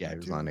 right? Yeah, he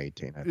was on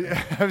 18. I think.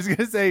 Yeah, I was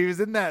gonna say he was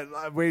in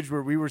that wage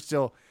where we were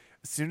still.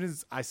 As soon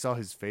as I saw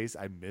his face,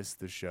 I missed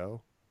the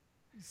show,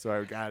 so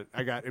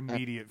I got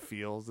immediate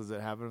feels as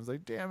it happened. I was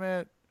like, damn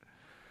it!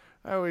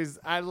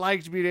 I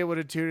liked being able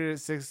to tune in at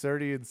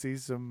 6:30 and see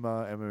some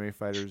MMA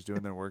fighters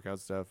doing their workout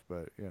stuff,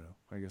 but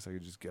I guess I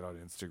could just get on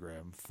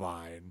Instagram.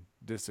 Fine,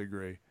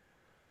 disagree.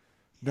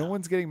 No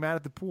one's getting mad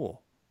at the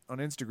pool on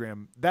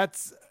Instagram.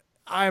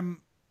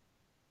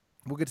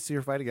 We'll get to see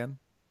her fight again.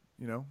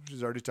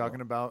 She's already talking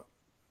about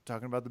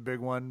the big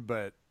one,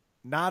 but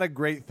not a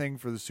great thing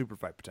for the super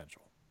fight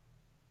potential.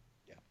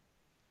 Yeah.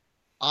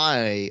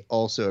 I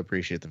also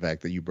appreciate the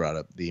fact that you brought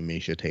up the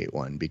Misha Tate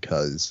one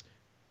because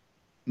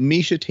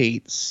Misha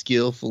Tate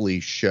skillfully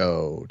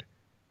showed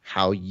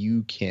how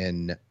you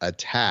can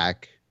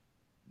attack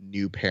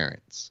new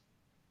parents.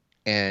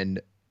 And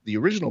the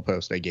original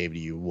post I gave to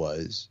you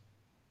was,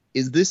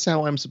 is this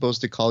how I'm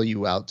supposed to call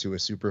you out to a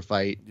super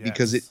fight? Yes.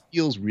 Because it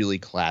feels really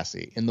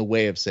classy in the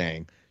way of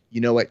saying, you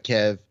know what,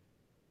 Kev?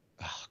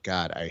 Oh,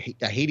 God, I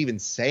hate even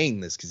saying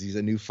this because he's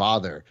a new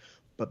father.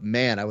 But,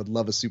 man, I would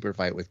love a super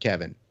fight with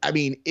Kevin. I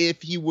mean,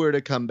 if he were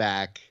to come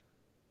back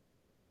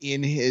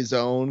in his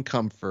own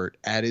comfort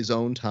at his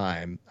own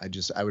time,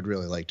 I would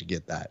really like to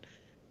get that.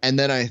 And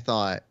then I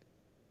thought,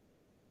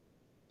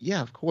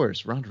 yeah, of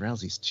course, Ronda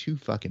Rousey's too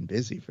fucking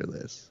busy for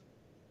this.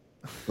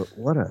 But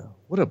what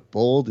a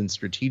bold and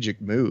strategic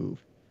move,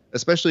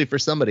 especially for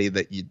somebody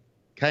that you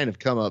kind of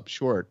come up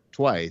short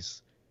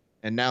twice.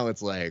 And now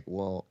it's like,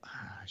 well,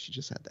 she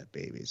just had that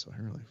baby, so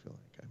I really feel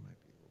like I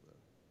might be able to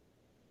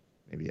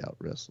maybe out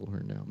wrestle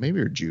her now. Maybe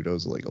her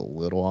judo's like a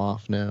little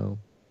off now.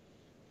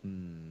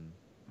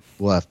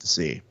 We'll have to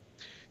see.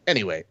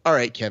 Anyway, all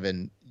right,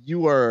 Kevin,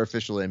 you are our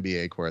official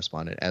NBA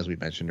correspondent, as we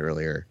mentioned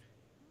earlier.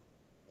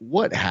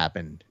 What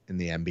happened in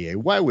the NBA?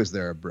 Why was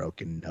there a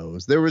broken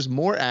nose? There was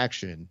more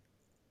action.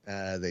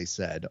 They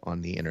said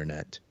on the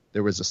internet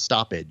there was a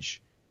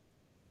stoppage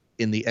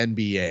in the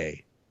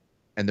NBA,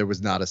 and there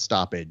was not a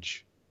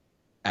stoppage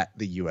at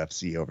the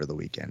UFC over the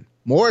weekend.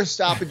 More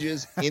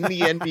stoppages in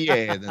the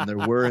NBA than there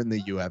were in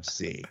the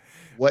UFC.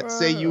 What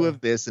say you of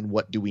this, and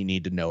what do we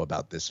need to know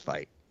about this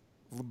fight?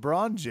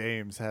 LeBron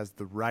James has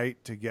the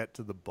right to get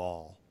to the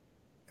ball.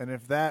 And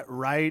if that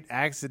right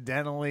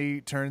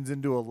accidentally turns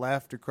into a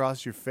left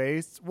across your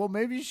face, well,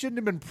 maybe you shouldn't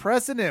have been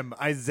pressing him,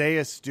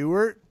 Isaiah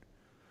Stewart.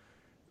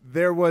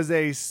 There was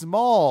a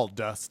small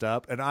dust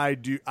up, and I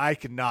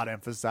cannot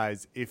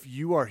emphasize, if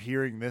you are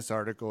hearing this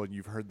article and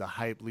you've heard the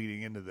hype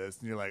leading into this,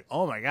 and you're like,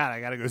 oh my God,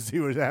 I got to go see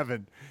what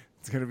happened.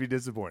 It's going to be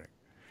disappointing.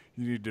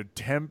 You need to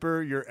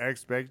temper your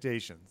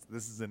expectations.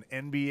 This is an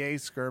NBA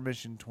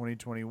skirmish in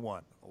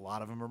 2021. A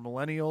lot of them are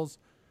millennials.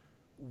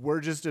 We're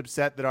just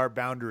upset that our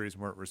boundaries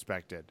weren't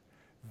respected.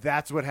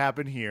 That's what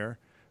happened here.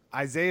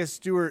 Isaiah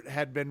Stewart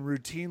had been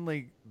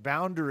routinely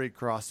boundary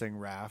crossing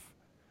Raph,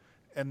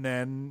 and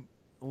then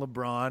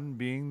LeBron,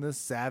 being the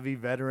savvy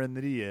veteran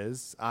that he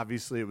is,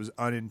 obviously it was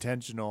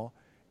unintentional,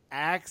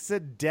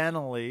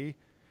 accidentally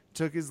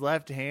took his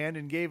left hand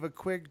and gave a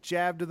quick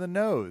jab to the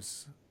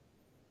nose.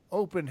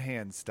 Open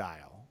hand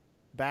style.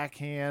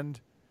 Backhand,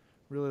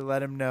 really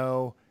let him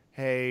know,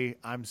 hey,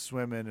 I'm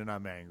swimming and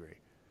I'm angry.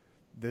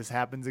 This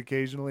happens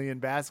occasionally in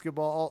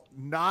basketball,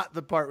 not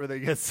the part where they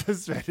get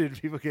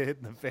suspended, people get hit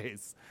in the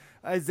face.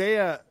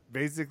 Isaiah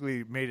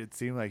basically made it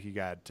seem like he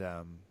got,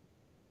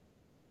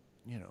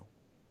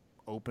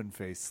 open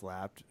face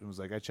slapped. It was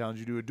like, I challenge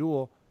you to a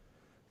duel.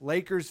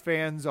 Lakers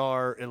fans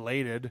are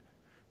elated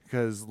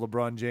because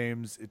LeBron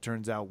James, it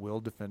turns out, will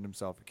defend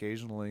himself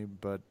occasionally.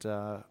 But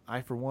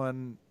I, for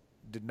one,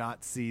 did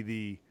not see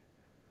the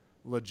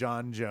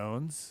LeJon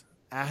Jones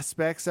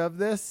aspects of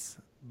this.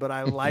 But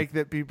I like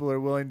that people are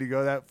willing to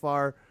go that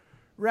far.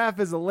 Raph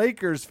is a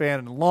Lakers fan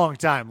and a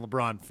longtime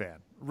LeBron fan.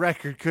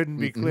 Record couldn't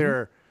be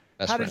clearer.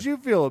 How did you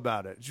feel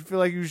about it? Did you feel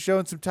like he was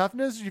showing some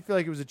toughness, or did you feel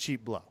like it was a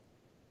cheap blow?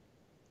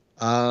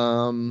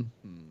 I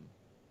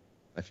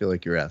feel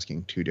like you're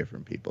asking two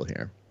different people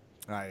here.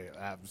 I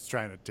was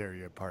trying to tear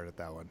you apart at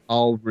that one.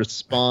 I'll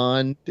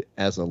respond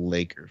as a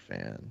Laker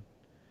fan.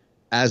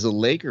 As a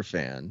Laker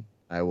fan,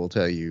 I will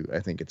tell you, I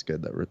think it's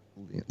good that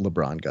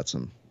LeBron got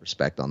some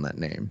respect on that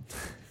name.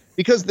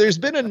 Because there's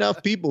been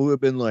enough people who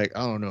have been like,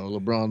 I don't know,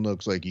 LeBron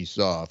looks like he's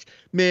soft.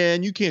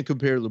 Man, you can't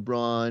compare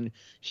LeBron.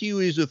 He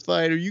was a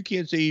fighter. You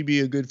can't say he'd be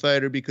a good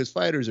fighter because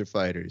fighters are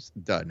fighters.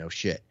 Duh, no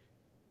shit.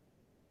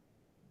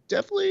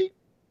 Definitely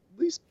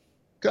at least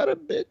got a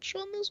bitch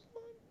on this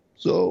one.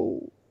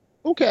 So,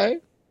 okay.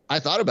 I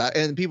thought about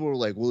it, and people were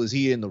like, well, is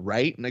he in the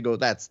right? And I go,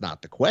 that's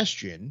not the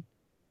question.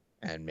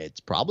 And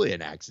it's probably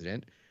an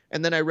accident.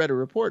 And then I read a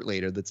report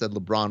later that said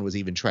LeBron was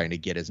even trying to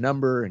get his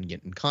number and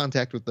get in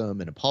contact with them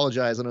and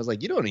apologize. And I was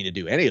like, you don't need to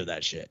do any of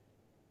that shit.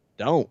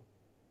 Don't.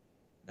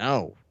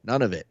 No,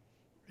 none of it.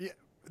 Yeah,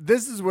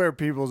 this is where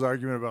people's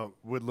argument about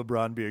would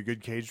LeBron be a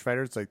good cage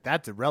fighter, it's like,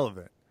 that's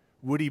irrelevant.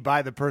 Would he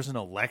buy the person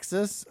a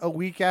Lexus a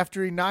week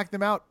after he knocked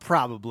them out?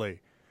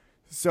 Probably.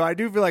 So I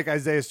do feel like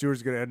Isaiah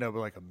Stewart's going to end up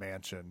with like a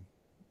mansion.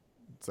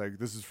 It's like,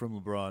 this is from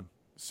LeBron.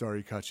 Sorry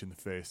he cut you in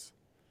the face.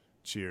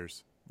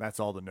 Cheers. That's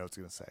all the note's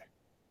going to say.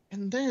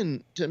 And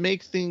then to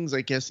make things,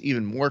 I guess,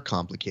 even more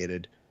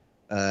complicated,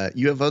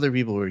 you have other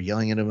people who are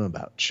yelling at him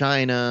about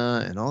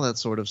China and all that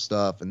sort of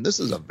stuff. And this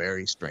is a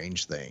very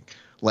strange thing.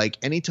 Like,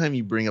 anytime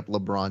you bring up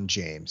LeBron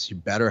James, you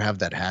better have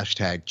that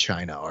hashtag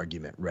China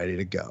argument ready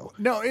to go.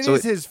 No, it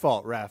is his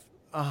fault, Raph.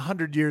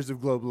 100 years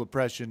of global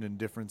oppression and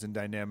difference in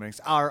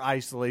dynamics, our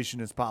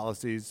isolationist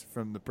policies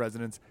from the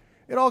presidents,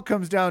 it all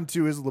comes down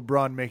to, is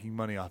LeBron making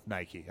money off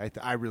Nike?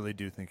 I really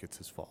do think it's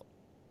his fault.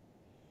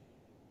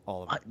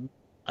 All of it.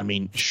 I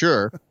mean,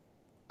 sure.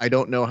 I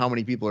don't know how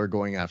many people are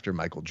going after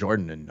Michael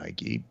Jordan and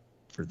Nike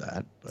for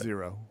that. But,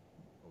 0.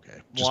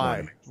 Okay.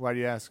 Why? Why do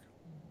you ask?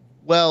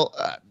 Well,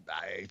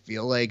 I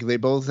feel like they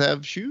both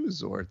have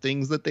shoes or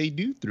things that they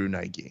do through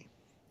Nike.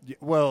 Yeah,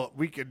 well,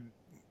 we could.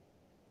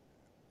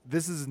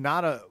 This is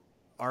not a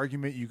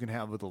argument you can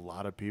have with a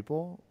lot of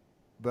people,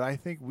 but I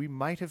think we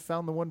might have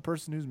found the one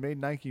person who's made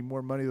Nike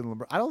more money than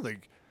LeBron.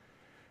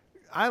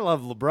 I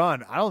love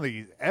LeBron. I don't think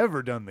he's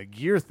ever done the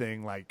gear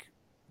thing like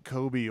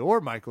Kobe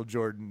or Michael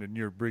Jordan, and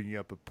you're bringing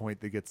up a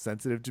point that gets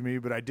sensitive to me,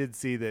 but I did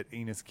see that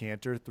Enes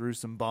Kanter threw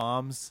some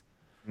bombs,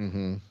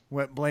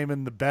 went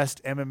blaming the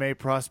best MMA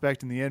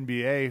prospect in the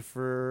NBA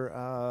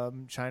for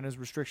China's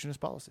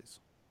restrictionist policies.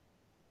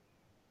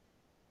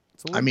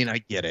 I mean, I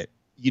get it.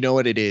 You know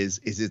what it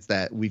is it's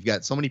that we've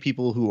got so many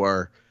people who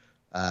are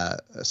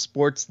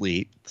sports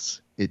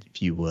leads,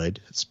 if you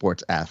would,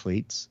 sports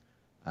athletes,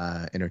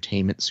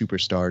 entertainment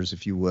superstars,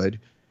 if you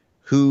would,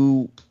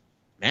 who...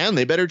 Man,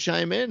 they better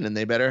chime in and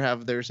they better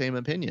have their same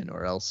opinion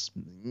or else,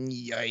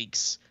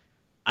 yikes.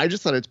 I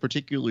just thought it's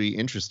particularly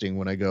interesting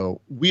when I go,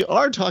 we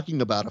are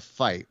talking about a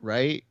fight,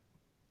 right?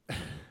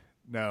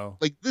 No.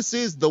 Like, this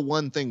is the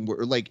one thing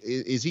where, like,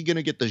 is he going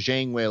to get the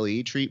Zhang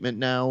Weili treatment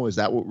now? Is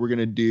that what we're going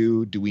to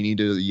do? Do we need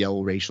to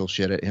yell racial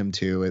shit at him,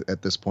 too,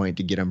 at this point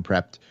to get him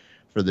prepped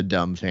for the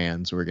dumb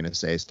fans who are going to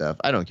say stuff?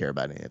 I don't care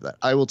about any of that.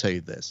 I will tell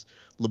you this.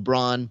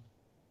 LeBron,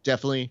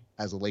 definitely,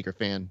 as a Laker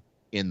fan,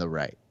 in the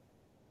right.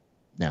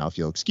 Now, if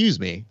you'll excuse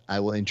me, I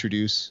will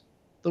introduce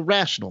the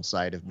rational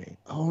side of me.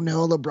 Oh,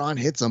 no, LeBron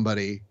hit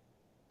somebody.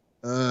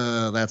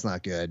 That's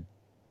not good.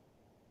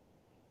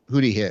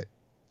 Who'd he hit?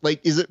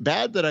 Like, is it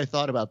bad that I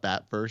thought about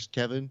that first,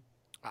 Kevin?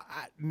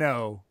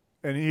 No.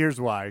 And here's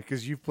why.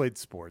 Because you've played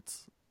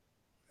sports.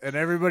 And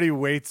everybody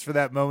waits for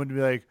that moment to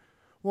be like,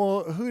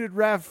 well, who did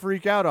Raph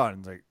freak out on?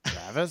 It's like,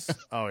 Travis?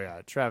 Oh,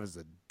 yeah, Travis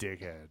is a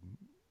dickhead.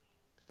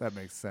 That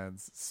makes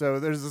sense. So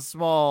there's a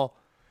small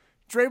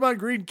Draymond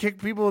Green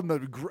kicked people in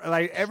the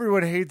like.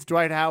 Everyone hates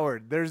Dwight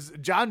Howard. There's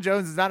John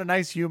Jones is not a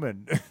nice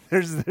human.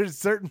 there's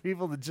certain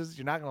people that just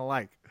you're not gonna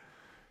like.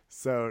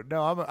 So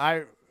no,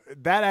 I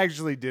that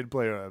actually did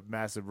play a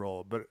massive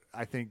role. But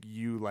I think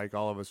you, like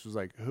all of us, was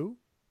like, who?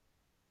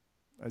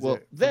 Well,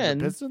 then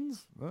the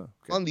Pistons. Oh,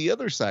 okay. On the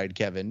other side,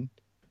 Kevin,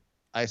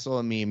 I saw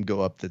a meme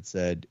go up that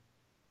said,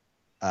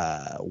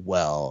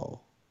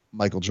 well,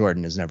 Michael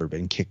Jordan has never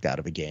been kicked out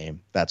of a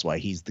game. That's why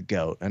he's the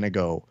GOAT. And I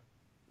go,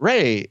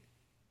 right,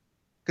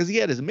 because he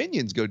had his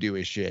minions go do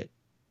his shit.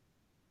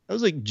 I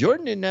was like,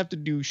 Jordan didn't have to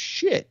do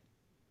shit.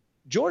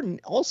 Jordan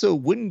also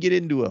wouldn't get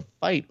into a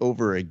fight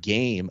over a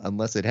game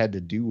unless it had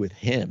to do with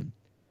him.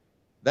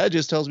 That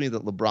just tells me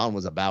that LeBron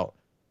was about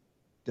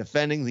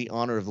defending the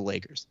honor of the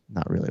Lakers.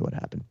 Not really what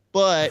happened.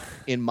 But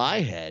in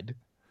my head,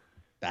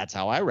 that's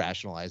how I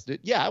rationalized it.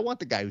 Yeah, I want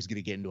the guy who's going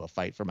to get into a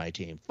fight for my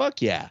team.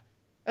 Fuck yeah.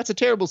 That's a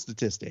terrible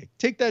statistic.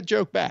 Take that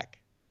joke back.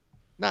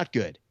 Not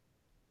good.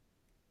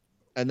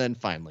 And then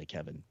finally,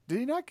 Kevin. Did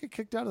he not get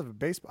kicked out of the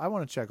baseball? I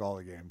want to check all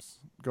the games.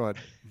 Go ahead.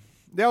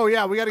 Oh,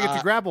 yeah, we got to get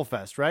to Grapple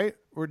Fest, right?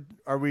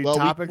 Are we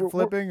topic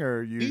flipping,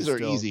 or you? These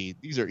are easy.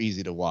 These are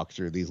easy to walk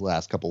through. These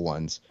last couple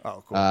ones.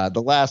 Oh, cool.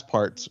 The last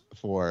parts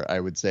for, I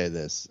would say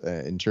this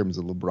in terms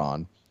of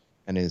LeBron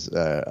and his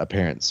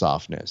apparent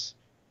softness.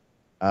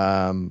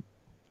 I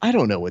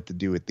don't know what to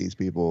do with these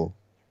people.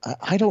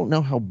 I don't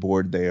know how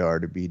bored they are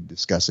to be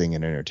discussing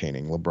and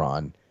entertaining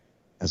LeBron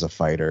as a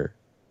fighter.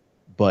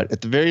 But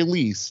at the very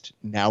least,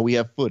 now we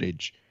have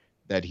footage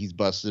that he's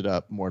busted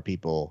up more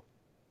people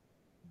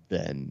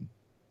than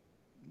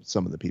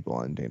some of the people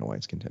on Dana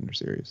White's Contender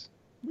Series.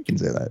 We can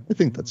say that. I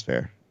think that's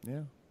fair.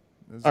 Yeah.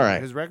 All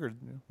right. His record,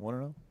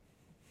 1-0.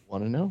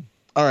 1-0.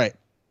 All right.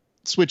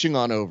 Switching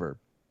on over.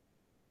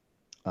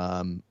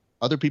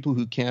 Other people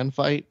who can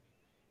fight.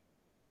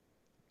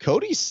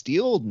 Cody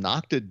Steele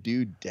knocked a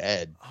dude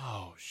dead.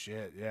 Oh,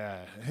 shit. Yeah.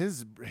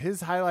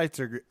 His highlights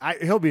are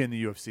he'll be in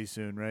the UFC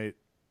soon, right?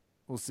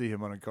 We'll see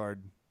him on a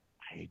card.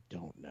 I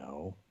don't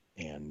know.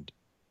 And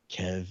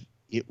Kev,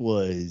 it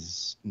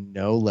was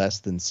no less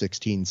than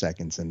 16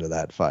 seconds into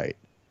that fight.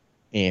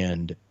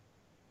 And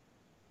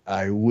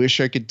I wish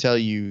I could tell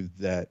you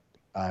that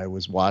I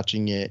was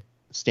watching it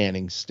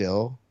standing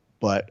still,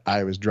 but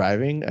I was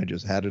driving. I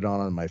just had it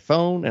on my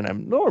phone, and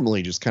I'm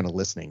normally just kind of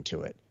listening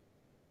to it.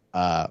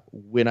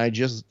 When I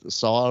just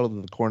saw out of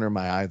the corner of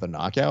my eye the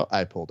knockout,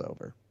 I pulled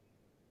over.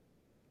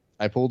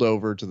 I pulled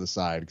over to the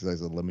side because I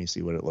said, let me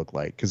see what it looked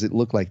like, because it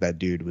looked like that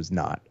dude was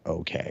not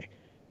okay.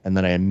 And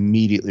then I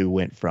immediately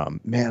went from,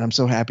 man, I'm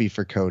so happy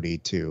for Cody,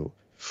 to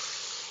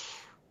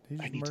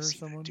I need to see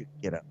that dude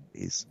get up,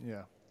 please.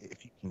 Yeah.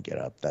 If you can get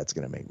up, that's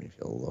going to make me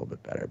feel a little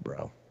bit better,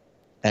 bro.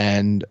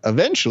 And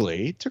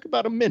eventually, it took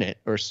about a minute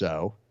or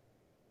so,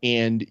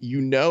 and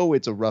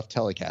it's a rough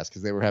telecast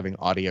because they were having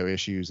audio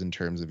issues in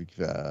terms of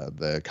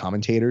the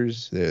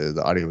commentators. The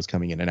audio was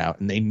coming in and out,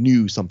 and they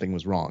knew something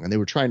was wrong, and they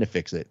were trying to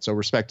fix it. So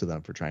respect to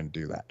them for trying to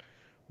do that.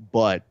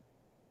 But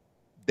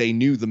they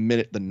knew the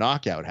minute the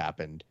knockout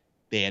happened,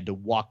 they had to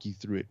walk you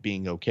through it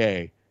being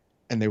okay.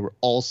 And they were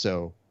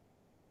also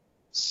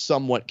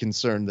somewhat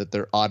concerned that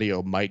their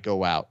audio might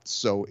go out.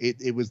 So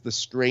it was the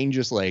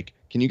strangest, like,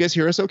 can you guys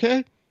hear us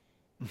okay?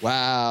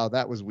 Wow,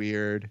 that was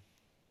weird.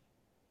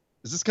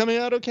 Is this coming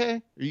out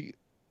okay?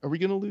 Are we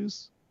going to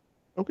lose?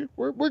 Okay,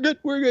 we're good.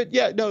 We're good.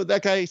 Yeah, no,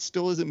 that guy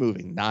still isn't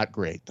moving. Not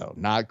great, though.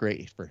 Not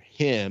great for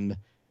him.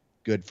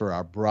 Good for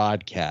our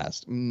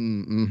broadcast. Still,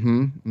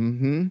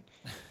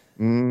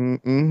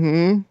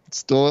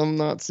 I'm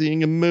not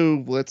seeing him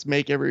move. Let's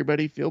make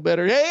everybody feel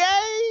better.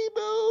 Hey,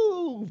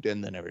 moved,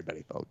 and then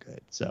everybody felt good.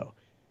 So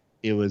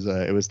it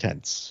was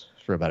tense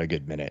for about a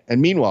good minute.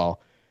 And meanwhile,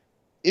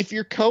 if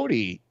you're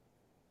Cody,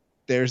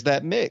 there's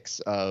that mix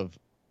of,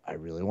 I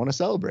really want to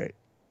celebrate.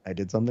 I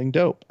did something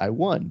dope. I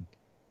won.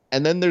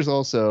 And then there's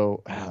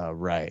also, I'll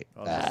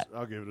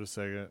give it a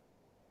second.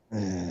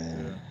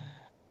 Yeah.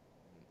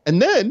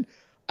 And then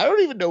I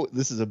don't even know what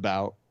this is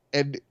about.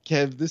 And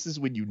Kev, this is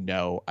when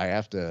I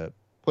have to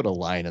put a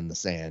line in the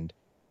sand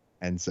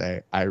and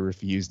say, I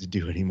refuse to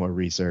do any more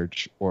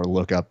research or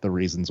look up the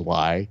reasons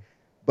why.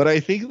 But I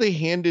think they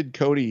handed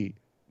Cody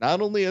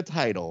not only a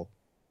title,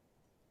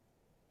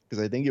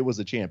 because I think it was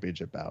a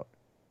championship bout,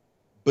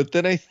 but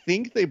then I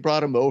think they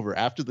brought him over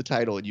after the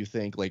title, and you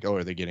think, like, oh,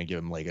 are they going to give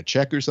him like a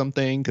check or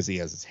something? Because he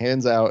has his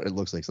hands out. It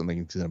looks like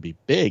something's going to be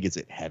big. Is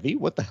it heavy?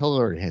 What the hell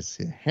are his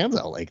hands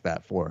out like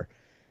that for?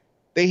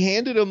 They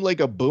handed him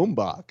like a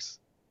boombox.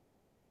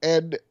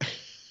 And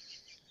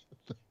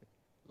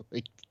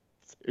like,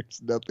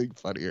 there's nothing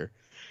funnier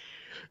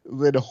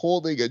than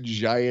holding a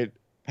giant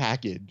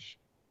package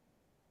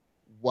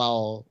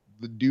while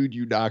the dude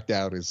you knocked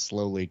out is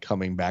slowly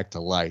coming back to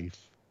life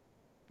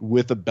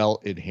with a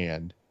belt in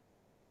hand.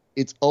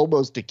 It's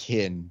almost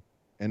akin.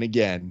 And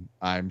again,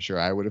 I'm sure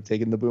I would have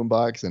taken the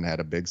boombox and had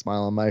a big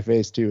smile on my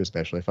face too,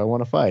 especially if I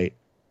want to fight.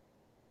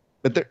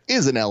 But there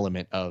is an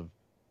element of,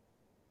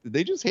 did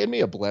they just hand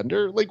me a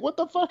blender? Like, what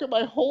the fuck am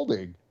I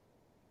holding?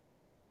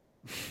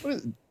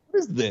 What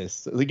is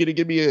this? Are they going to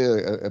give me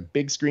a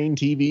big screen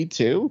TV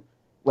too?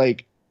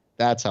 Like,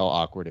 That's how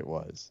awkward it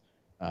was.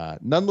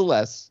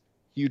 Nonetheless,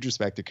 huge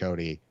respect to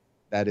Cody.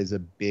 That is a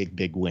big,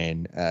 big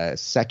win.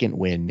 Second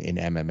win in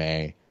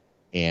MMA.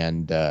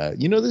 And,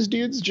 this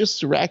dude's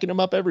just racking them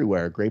up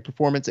everywhere. Great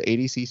performance at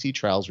ADCC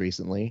Trials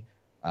recently.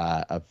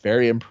 A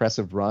very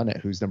impressive run at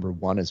Who's Number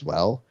One as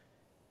well.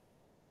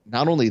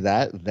 Not only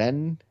that,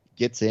 then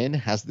gets in,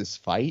 has this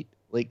fight.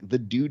 Like, the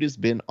dude has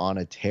been on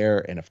a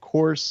tear. And, of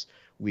course,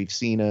 we've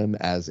seen him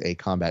as a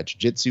combat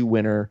jiu-jitsu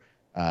winner.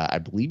 I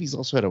believe he's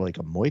also had a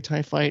Muay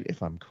Thai fight,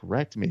 if I'm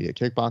correct. Maybe a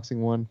kickboxing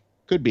one.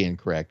 Could be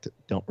incorrect.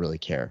 Don't really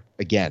care.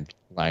 Again,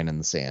 line in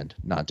the sand,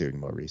 not doing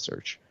more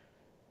research.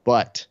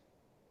 But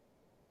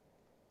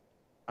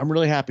I'm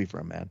really happy for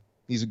him, man.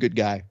 He's a good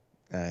guy.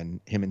 And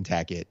him and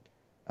Tackett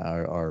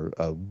are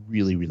a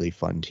really, really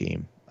fun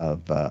team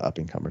of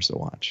up-and-comers to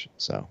watch.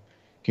 So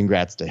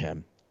congrats to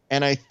him.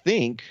 And I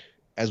think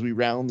as we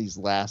round these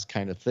last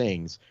kind of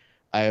things,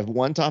 I have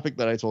one topic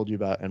that I told you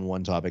about and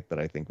one topic that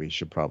I think we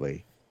should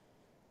probably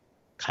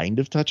kind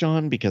of touch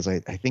on because I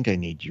think I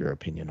need your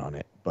opinion on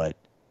it. But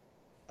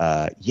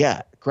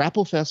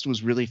Grapple Fest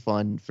was really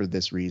fun for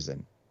this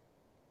reason.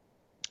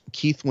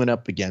 Keith went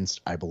up against,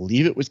 I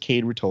believe it was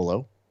Cade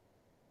Rotolo.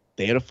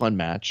 They had a fun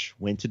match,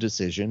 went to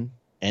decision,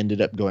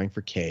 ended up going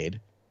for Cade.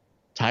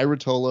 Ty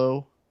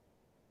Rotolo,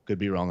 could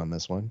be wrong on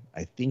this one.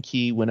 I think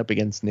he went up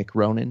against Nick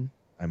Ronan.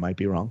 I might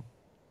be wrong.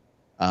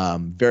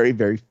 Very,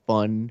 very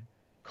fun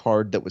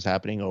card that was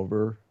happening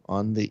over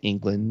on the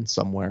England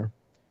somewhere.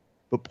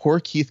 But poor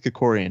Keith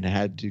Krikorian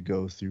had to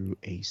go through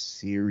a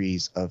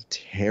series of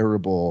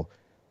terrible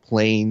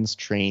planes,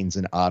 trains,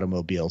 and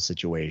automobile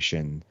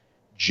situation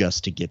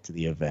just to get to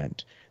the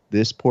event.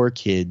 This poor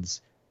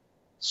kid's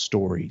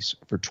stories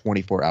for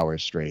 24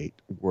 hours straight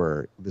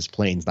were, this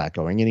plane's not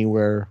going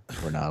anywhere.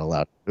 We're not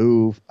allowed to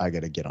move. I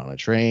got to get on a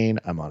train.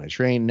 I'm on a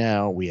train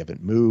now. We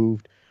haven't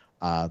moved.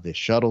 This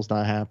shuttle's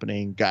not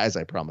happening. Guys,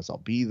 I promise I'll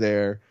be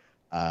there.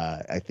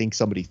 I think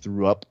somebody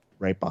threw up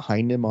right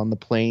behind him on the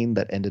plane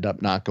that ended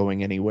up not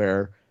going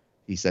anywhere.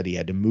 He said he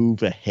had to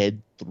move ahead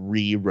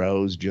 3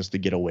 rows just to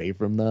get away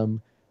from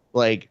them.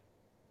 Like,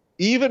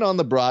 even on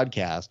the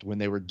broadcast, when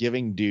they were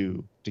giving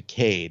due to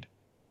Cade,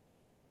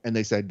 and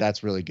they said,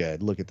 that's really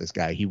good. Look at this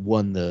guy. He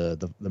won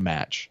the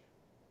match.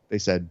 They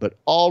said, but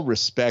all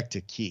respect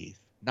to Keith,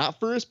 not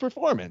for his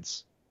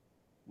performance,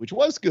 which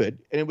was good,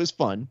 and it was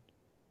fun.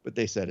 But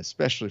they said,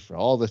 especially for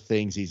all the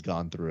things he's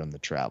gone through in the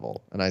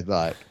travel. And I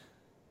thought,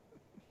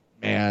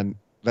 man,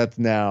 that's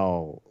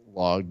now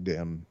logged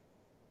him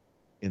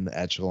in the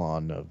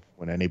echelon of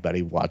when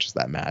anybody watches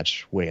that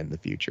match way in the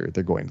future,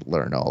 they're going to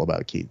learn all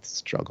about Keith's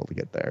struggle to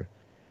get there.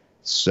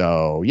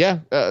 So,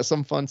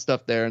 some fun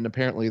stuff there. And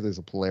apparently there's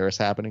a Polaris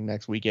happening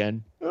next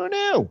weekend. Who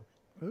knew?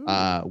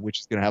 Which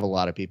is going to have a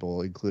lot of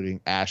people,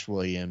 including Ash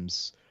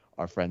Williams,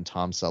 our friend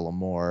Tom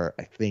Sellamore.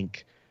 I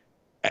think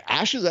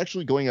Ash is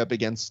actually going up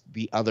against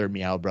the other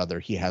Meow brother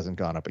he hasn't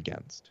gone up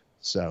against.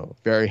 So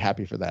very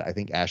happy for that. I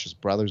think Ash's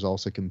brother's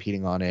also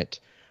competing on it.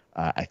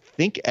 I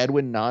think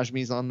Edwin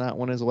Najmi's on that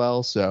one as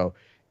well. So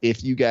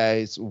if you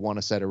guys want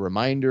to set a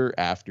reminder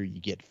after you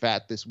get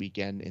fat this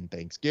weekend in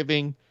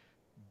Thanksgiving,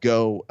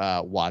 go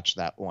watch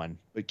that one.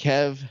 But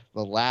Kev,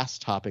 the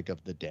last topic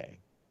of the day.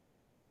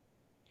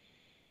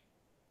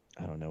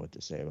 I don't know what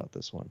to say about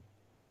this one.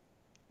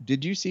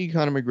 Did you see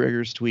Conor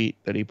McGregor's tweet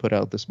that he put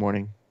out this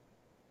morning?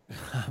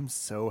 I'm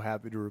so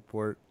happy to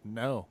report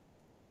no,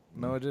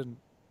 I didn't.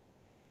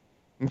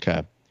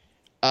 Okay.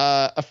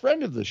 A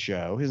friend of the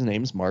show, his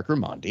name's Mark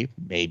Raimondi.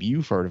 Maybe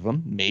you've heard of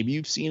him. Maybe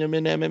you've seen him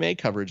in MMA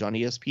coverage on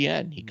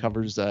ESPN. He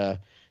covers the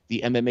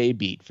MMA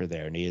beat for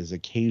there, and he is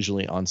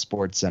occasionally on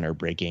SportsCenter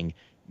breaking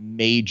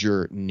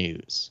major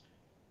news.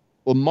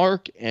 Well,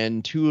 Mark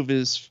and 2 of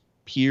his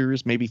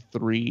peers, maybe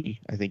 3,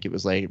 I think it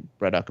was like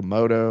Brett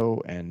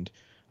Okamoto and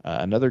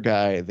another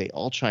guy, they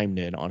all chimed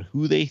in on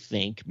who they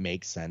think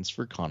makes sense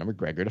for Conor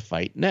McGregor to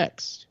fight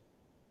next.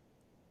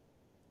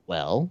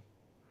 Well,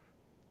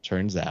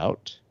 turns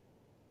out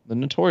the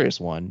Notorious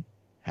One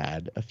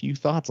had a few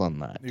thoughts on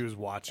that. He was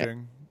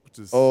watching.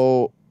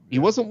 He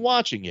wasn't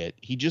watching it.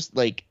 He just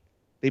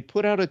they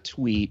put out a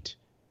tweet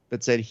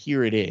that said,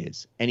 here it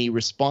is. And he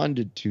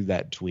responded to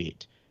that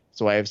tweet.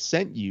 So I have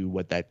sent you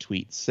what that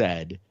tweet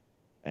said.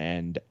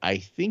 And I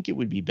think it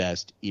would be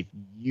best if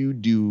you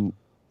do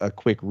a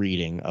quick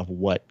reading of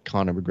what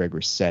Conor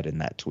McGregor said in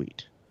that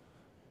tweet.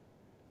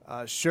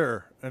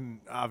 Sure.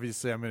 And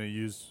obviously I'm going to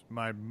use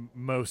my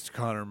most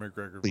Conor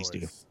McGregor Please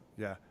voice.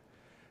 do. Yeah.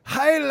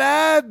 Hi,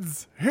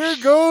 lads. Here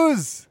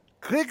goes.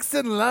 Clicks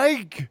and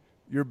like.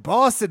 Your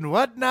boss and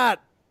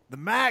whatnot. The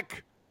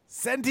Mac.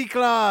 Santa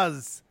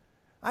Claus.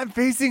 I'm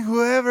facing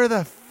whoever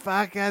the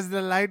fuck has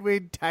the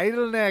lightweight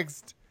title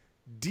next.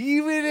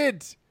 Deal with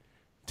it.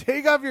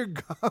 Take off your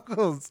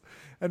goggles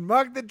and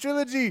mark the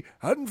trilogy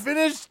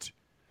unfinished.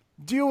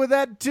 Deal with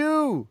that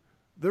too.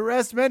 The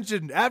rest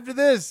mentioned after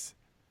this.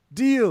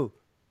 Deal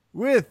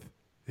with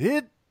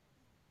it.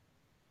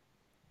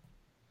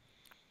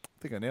 I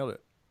think I nailed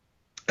it.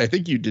 I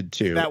think you did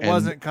too. That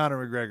wasn't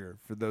Conor McGregor,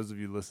 for those of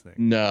you listening.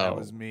 No. That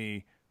was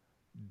me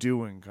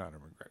doing Conor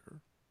McGregor.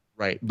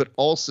 Right. But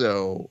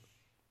also,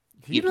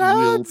 It will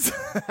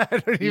I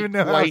don't be even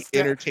know quite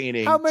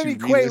entertaining. How many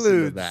to re-listen to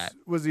Quaaludes that.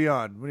 was he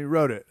on when he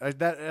wrote it?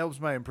 That helps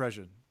my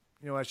impression.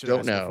 I should Don't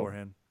ask know.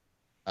 beforehand.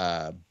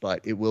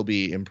 But it will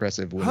be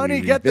impressive when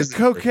Honey, we get the revisit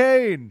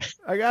cocaine.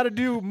 I got to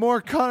do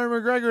more Conor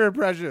McGregor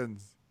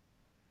impressions.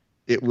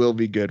 It will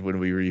be good when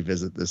we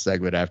revisit this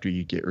segment after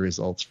you get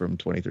results from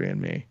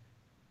 23andMe.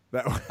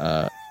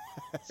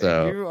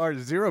 So you are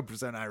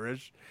 0%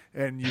 Irish,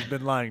 and you've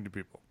been lying to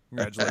people.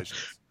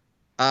 Congratulations.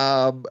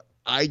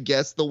 I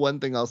guess the one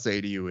thing I'll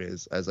say to you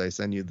is, as I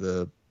send you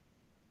the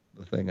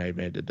thing I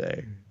made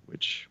today,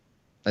 which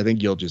I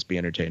think you'll just be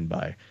entertained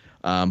by.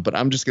 But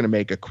I'm just going to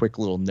make a quick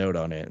little note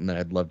on it, and then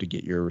I'd love to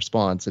get your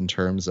response in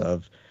terms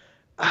of,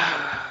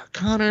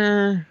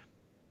 Connor,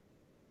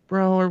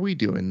 bro, are we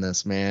doing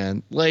this,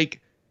 man?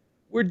 Like,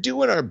 we're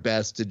doing our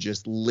best to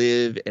just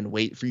live and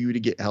wait for you to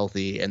get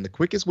healthy, and the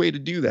quickest way to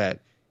do that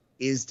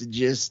is to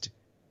just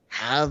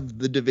have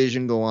the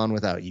division go on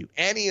without you.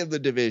 Any of the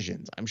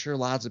divisions. I'm sure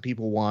lots of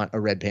people want a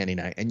Red Panty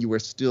Night, and you are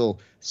still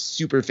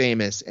super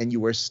famous, and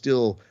you are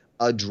still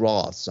a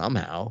draw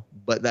somehow,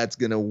 but that's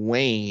going to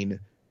wane,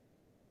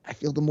 I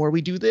feel, the more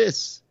we do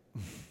this.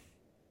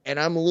 And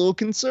I'm a little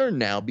concerned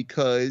now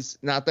because,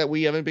 not that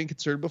we haven't been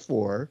concerned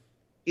before,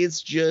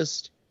 it's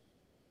just,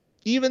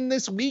 even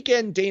this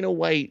weekend, Dana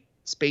White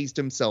spaced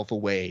himself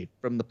away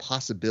from the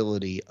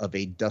possibility of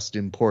a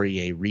Dustin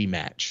Poirier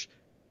rematch.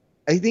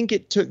 I think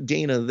it took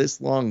Dana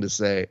this long to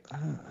say,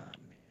 man, I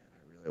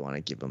really want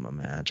to give him a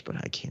match, but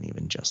I can't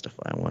even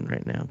justify one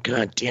right now.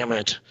 God damn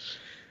it.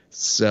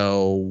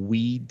 So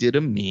we did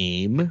a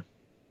meme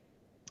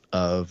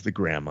of the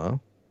grandma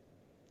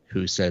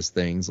who says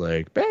things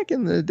like, back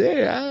in the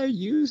day, I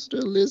used to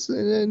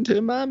listen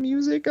to my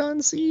music on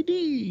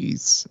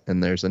CDs.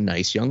 And there's a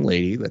nice young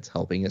lady that's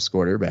helping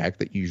escort her back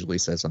that usually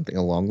says something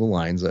along the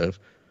lines of,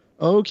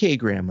 okay,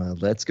 grandma,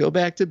 let's go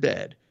back to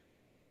bed.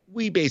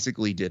 We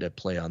basically did a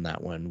play on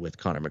that one with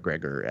Conor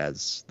McGregor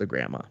as the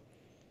grandma.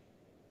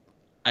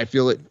 I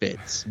feel it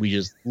fits. We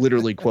just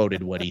literally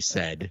quoted what he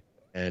said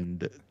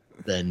and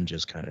then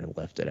just kind of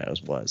left it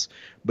as was.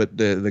 But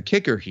the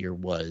kicker here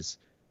was,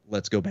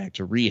 let's go back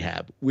to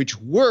rehab,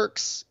 which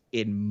works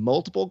in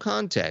multiple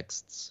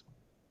contexts.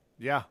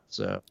 Yeah.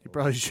 So you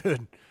probably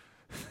should.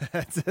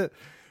 That's it.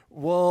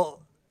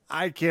 Well,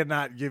 I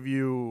cannot give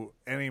you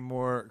any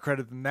more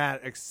credit than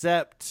that,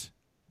 except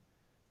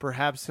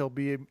perhaps he'll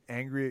be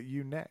angry at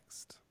you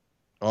next.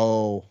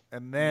 Oh,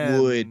 and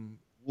then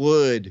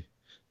would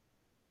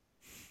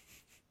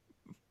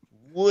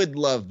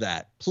love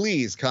that.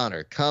 Please,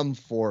 Connor, come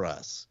for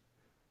us.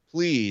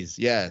 Please.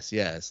 Yes.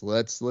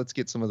 Let's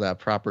get some of that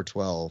proper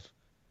 12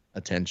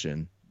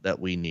 attention that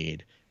we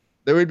need.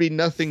 There would be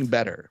nothing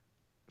better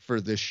for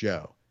this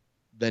show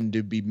than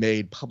to be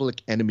made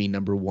public enemy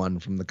number one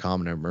from the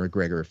Conor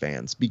McGregor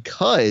fans,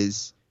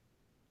 because,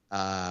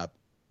 at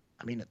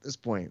this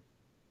point,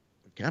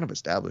 we've kind of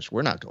established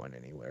we're not going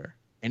anywhere,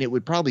 and it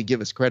would probably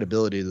give us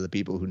credibility to the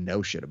people who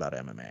know shit about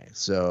MMA.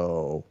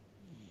 So,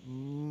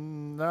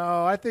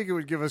 no, I think it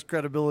would give us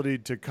credibility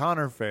to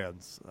Conor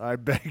fans. I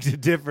beg to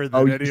differ.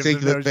 That you any think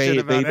of them that they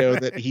know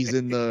MMA. that he's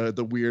in the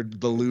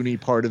loony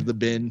part of the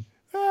bin?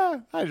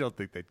 I don't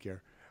think they'd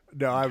care.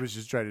 No, I was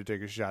just trying to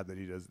take a shot that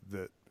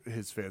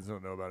his fans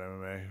don't know about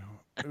MMA.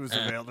 It was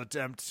a veiled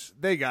attempt.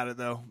 They got it,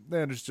 though.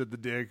 They understood the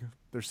dig.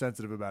 They're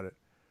sensitive about it.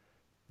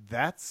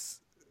 That's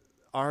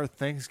our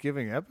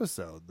Thanksgiving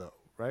episode, though.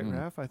 Right,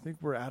 Raph? I think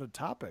we're out of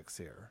topics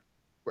here.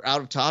 We're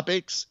out of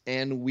topics,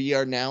 and we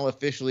are now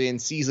officially in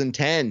season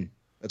 10.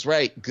 That's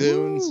right,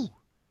 goons. Ooh,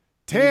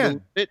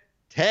 10.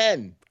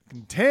 10.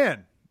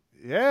 10.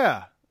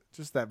 Yeah.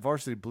 Just that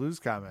Varsity Blues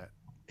comment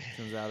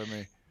comes out of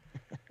me.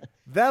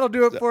 That'll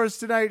do it for us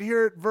tonight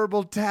here at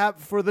Verbal Tap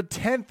for the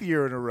 10th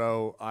year in a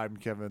row. I'm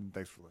Kevin.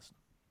 Thanks for listening.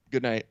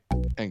 Good night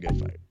and good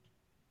fight.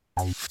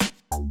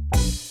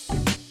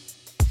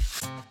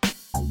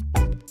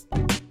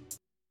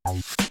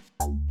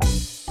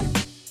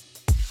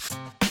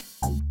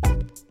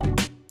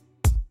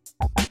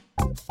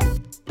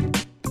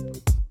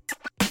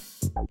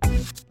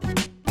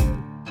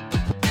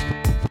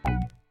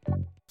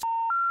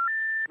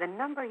 The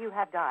number you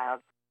have dialed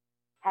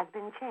has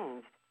been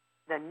changed.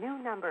 The new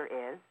number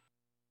is,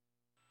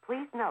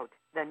 please note,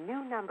 the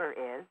new number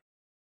is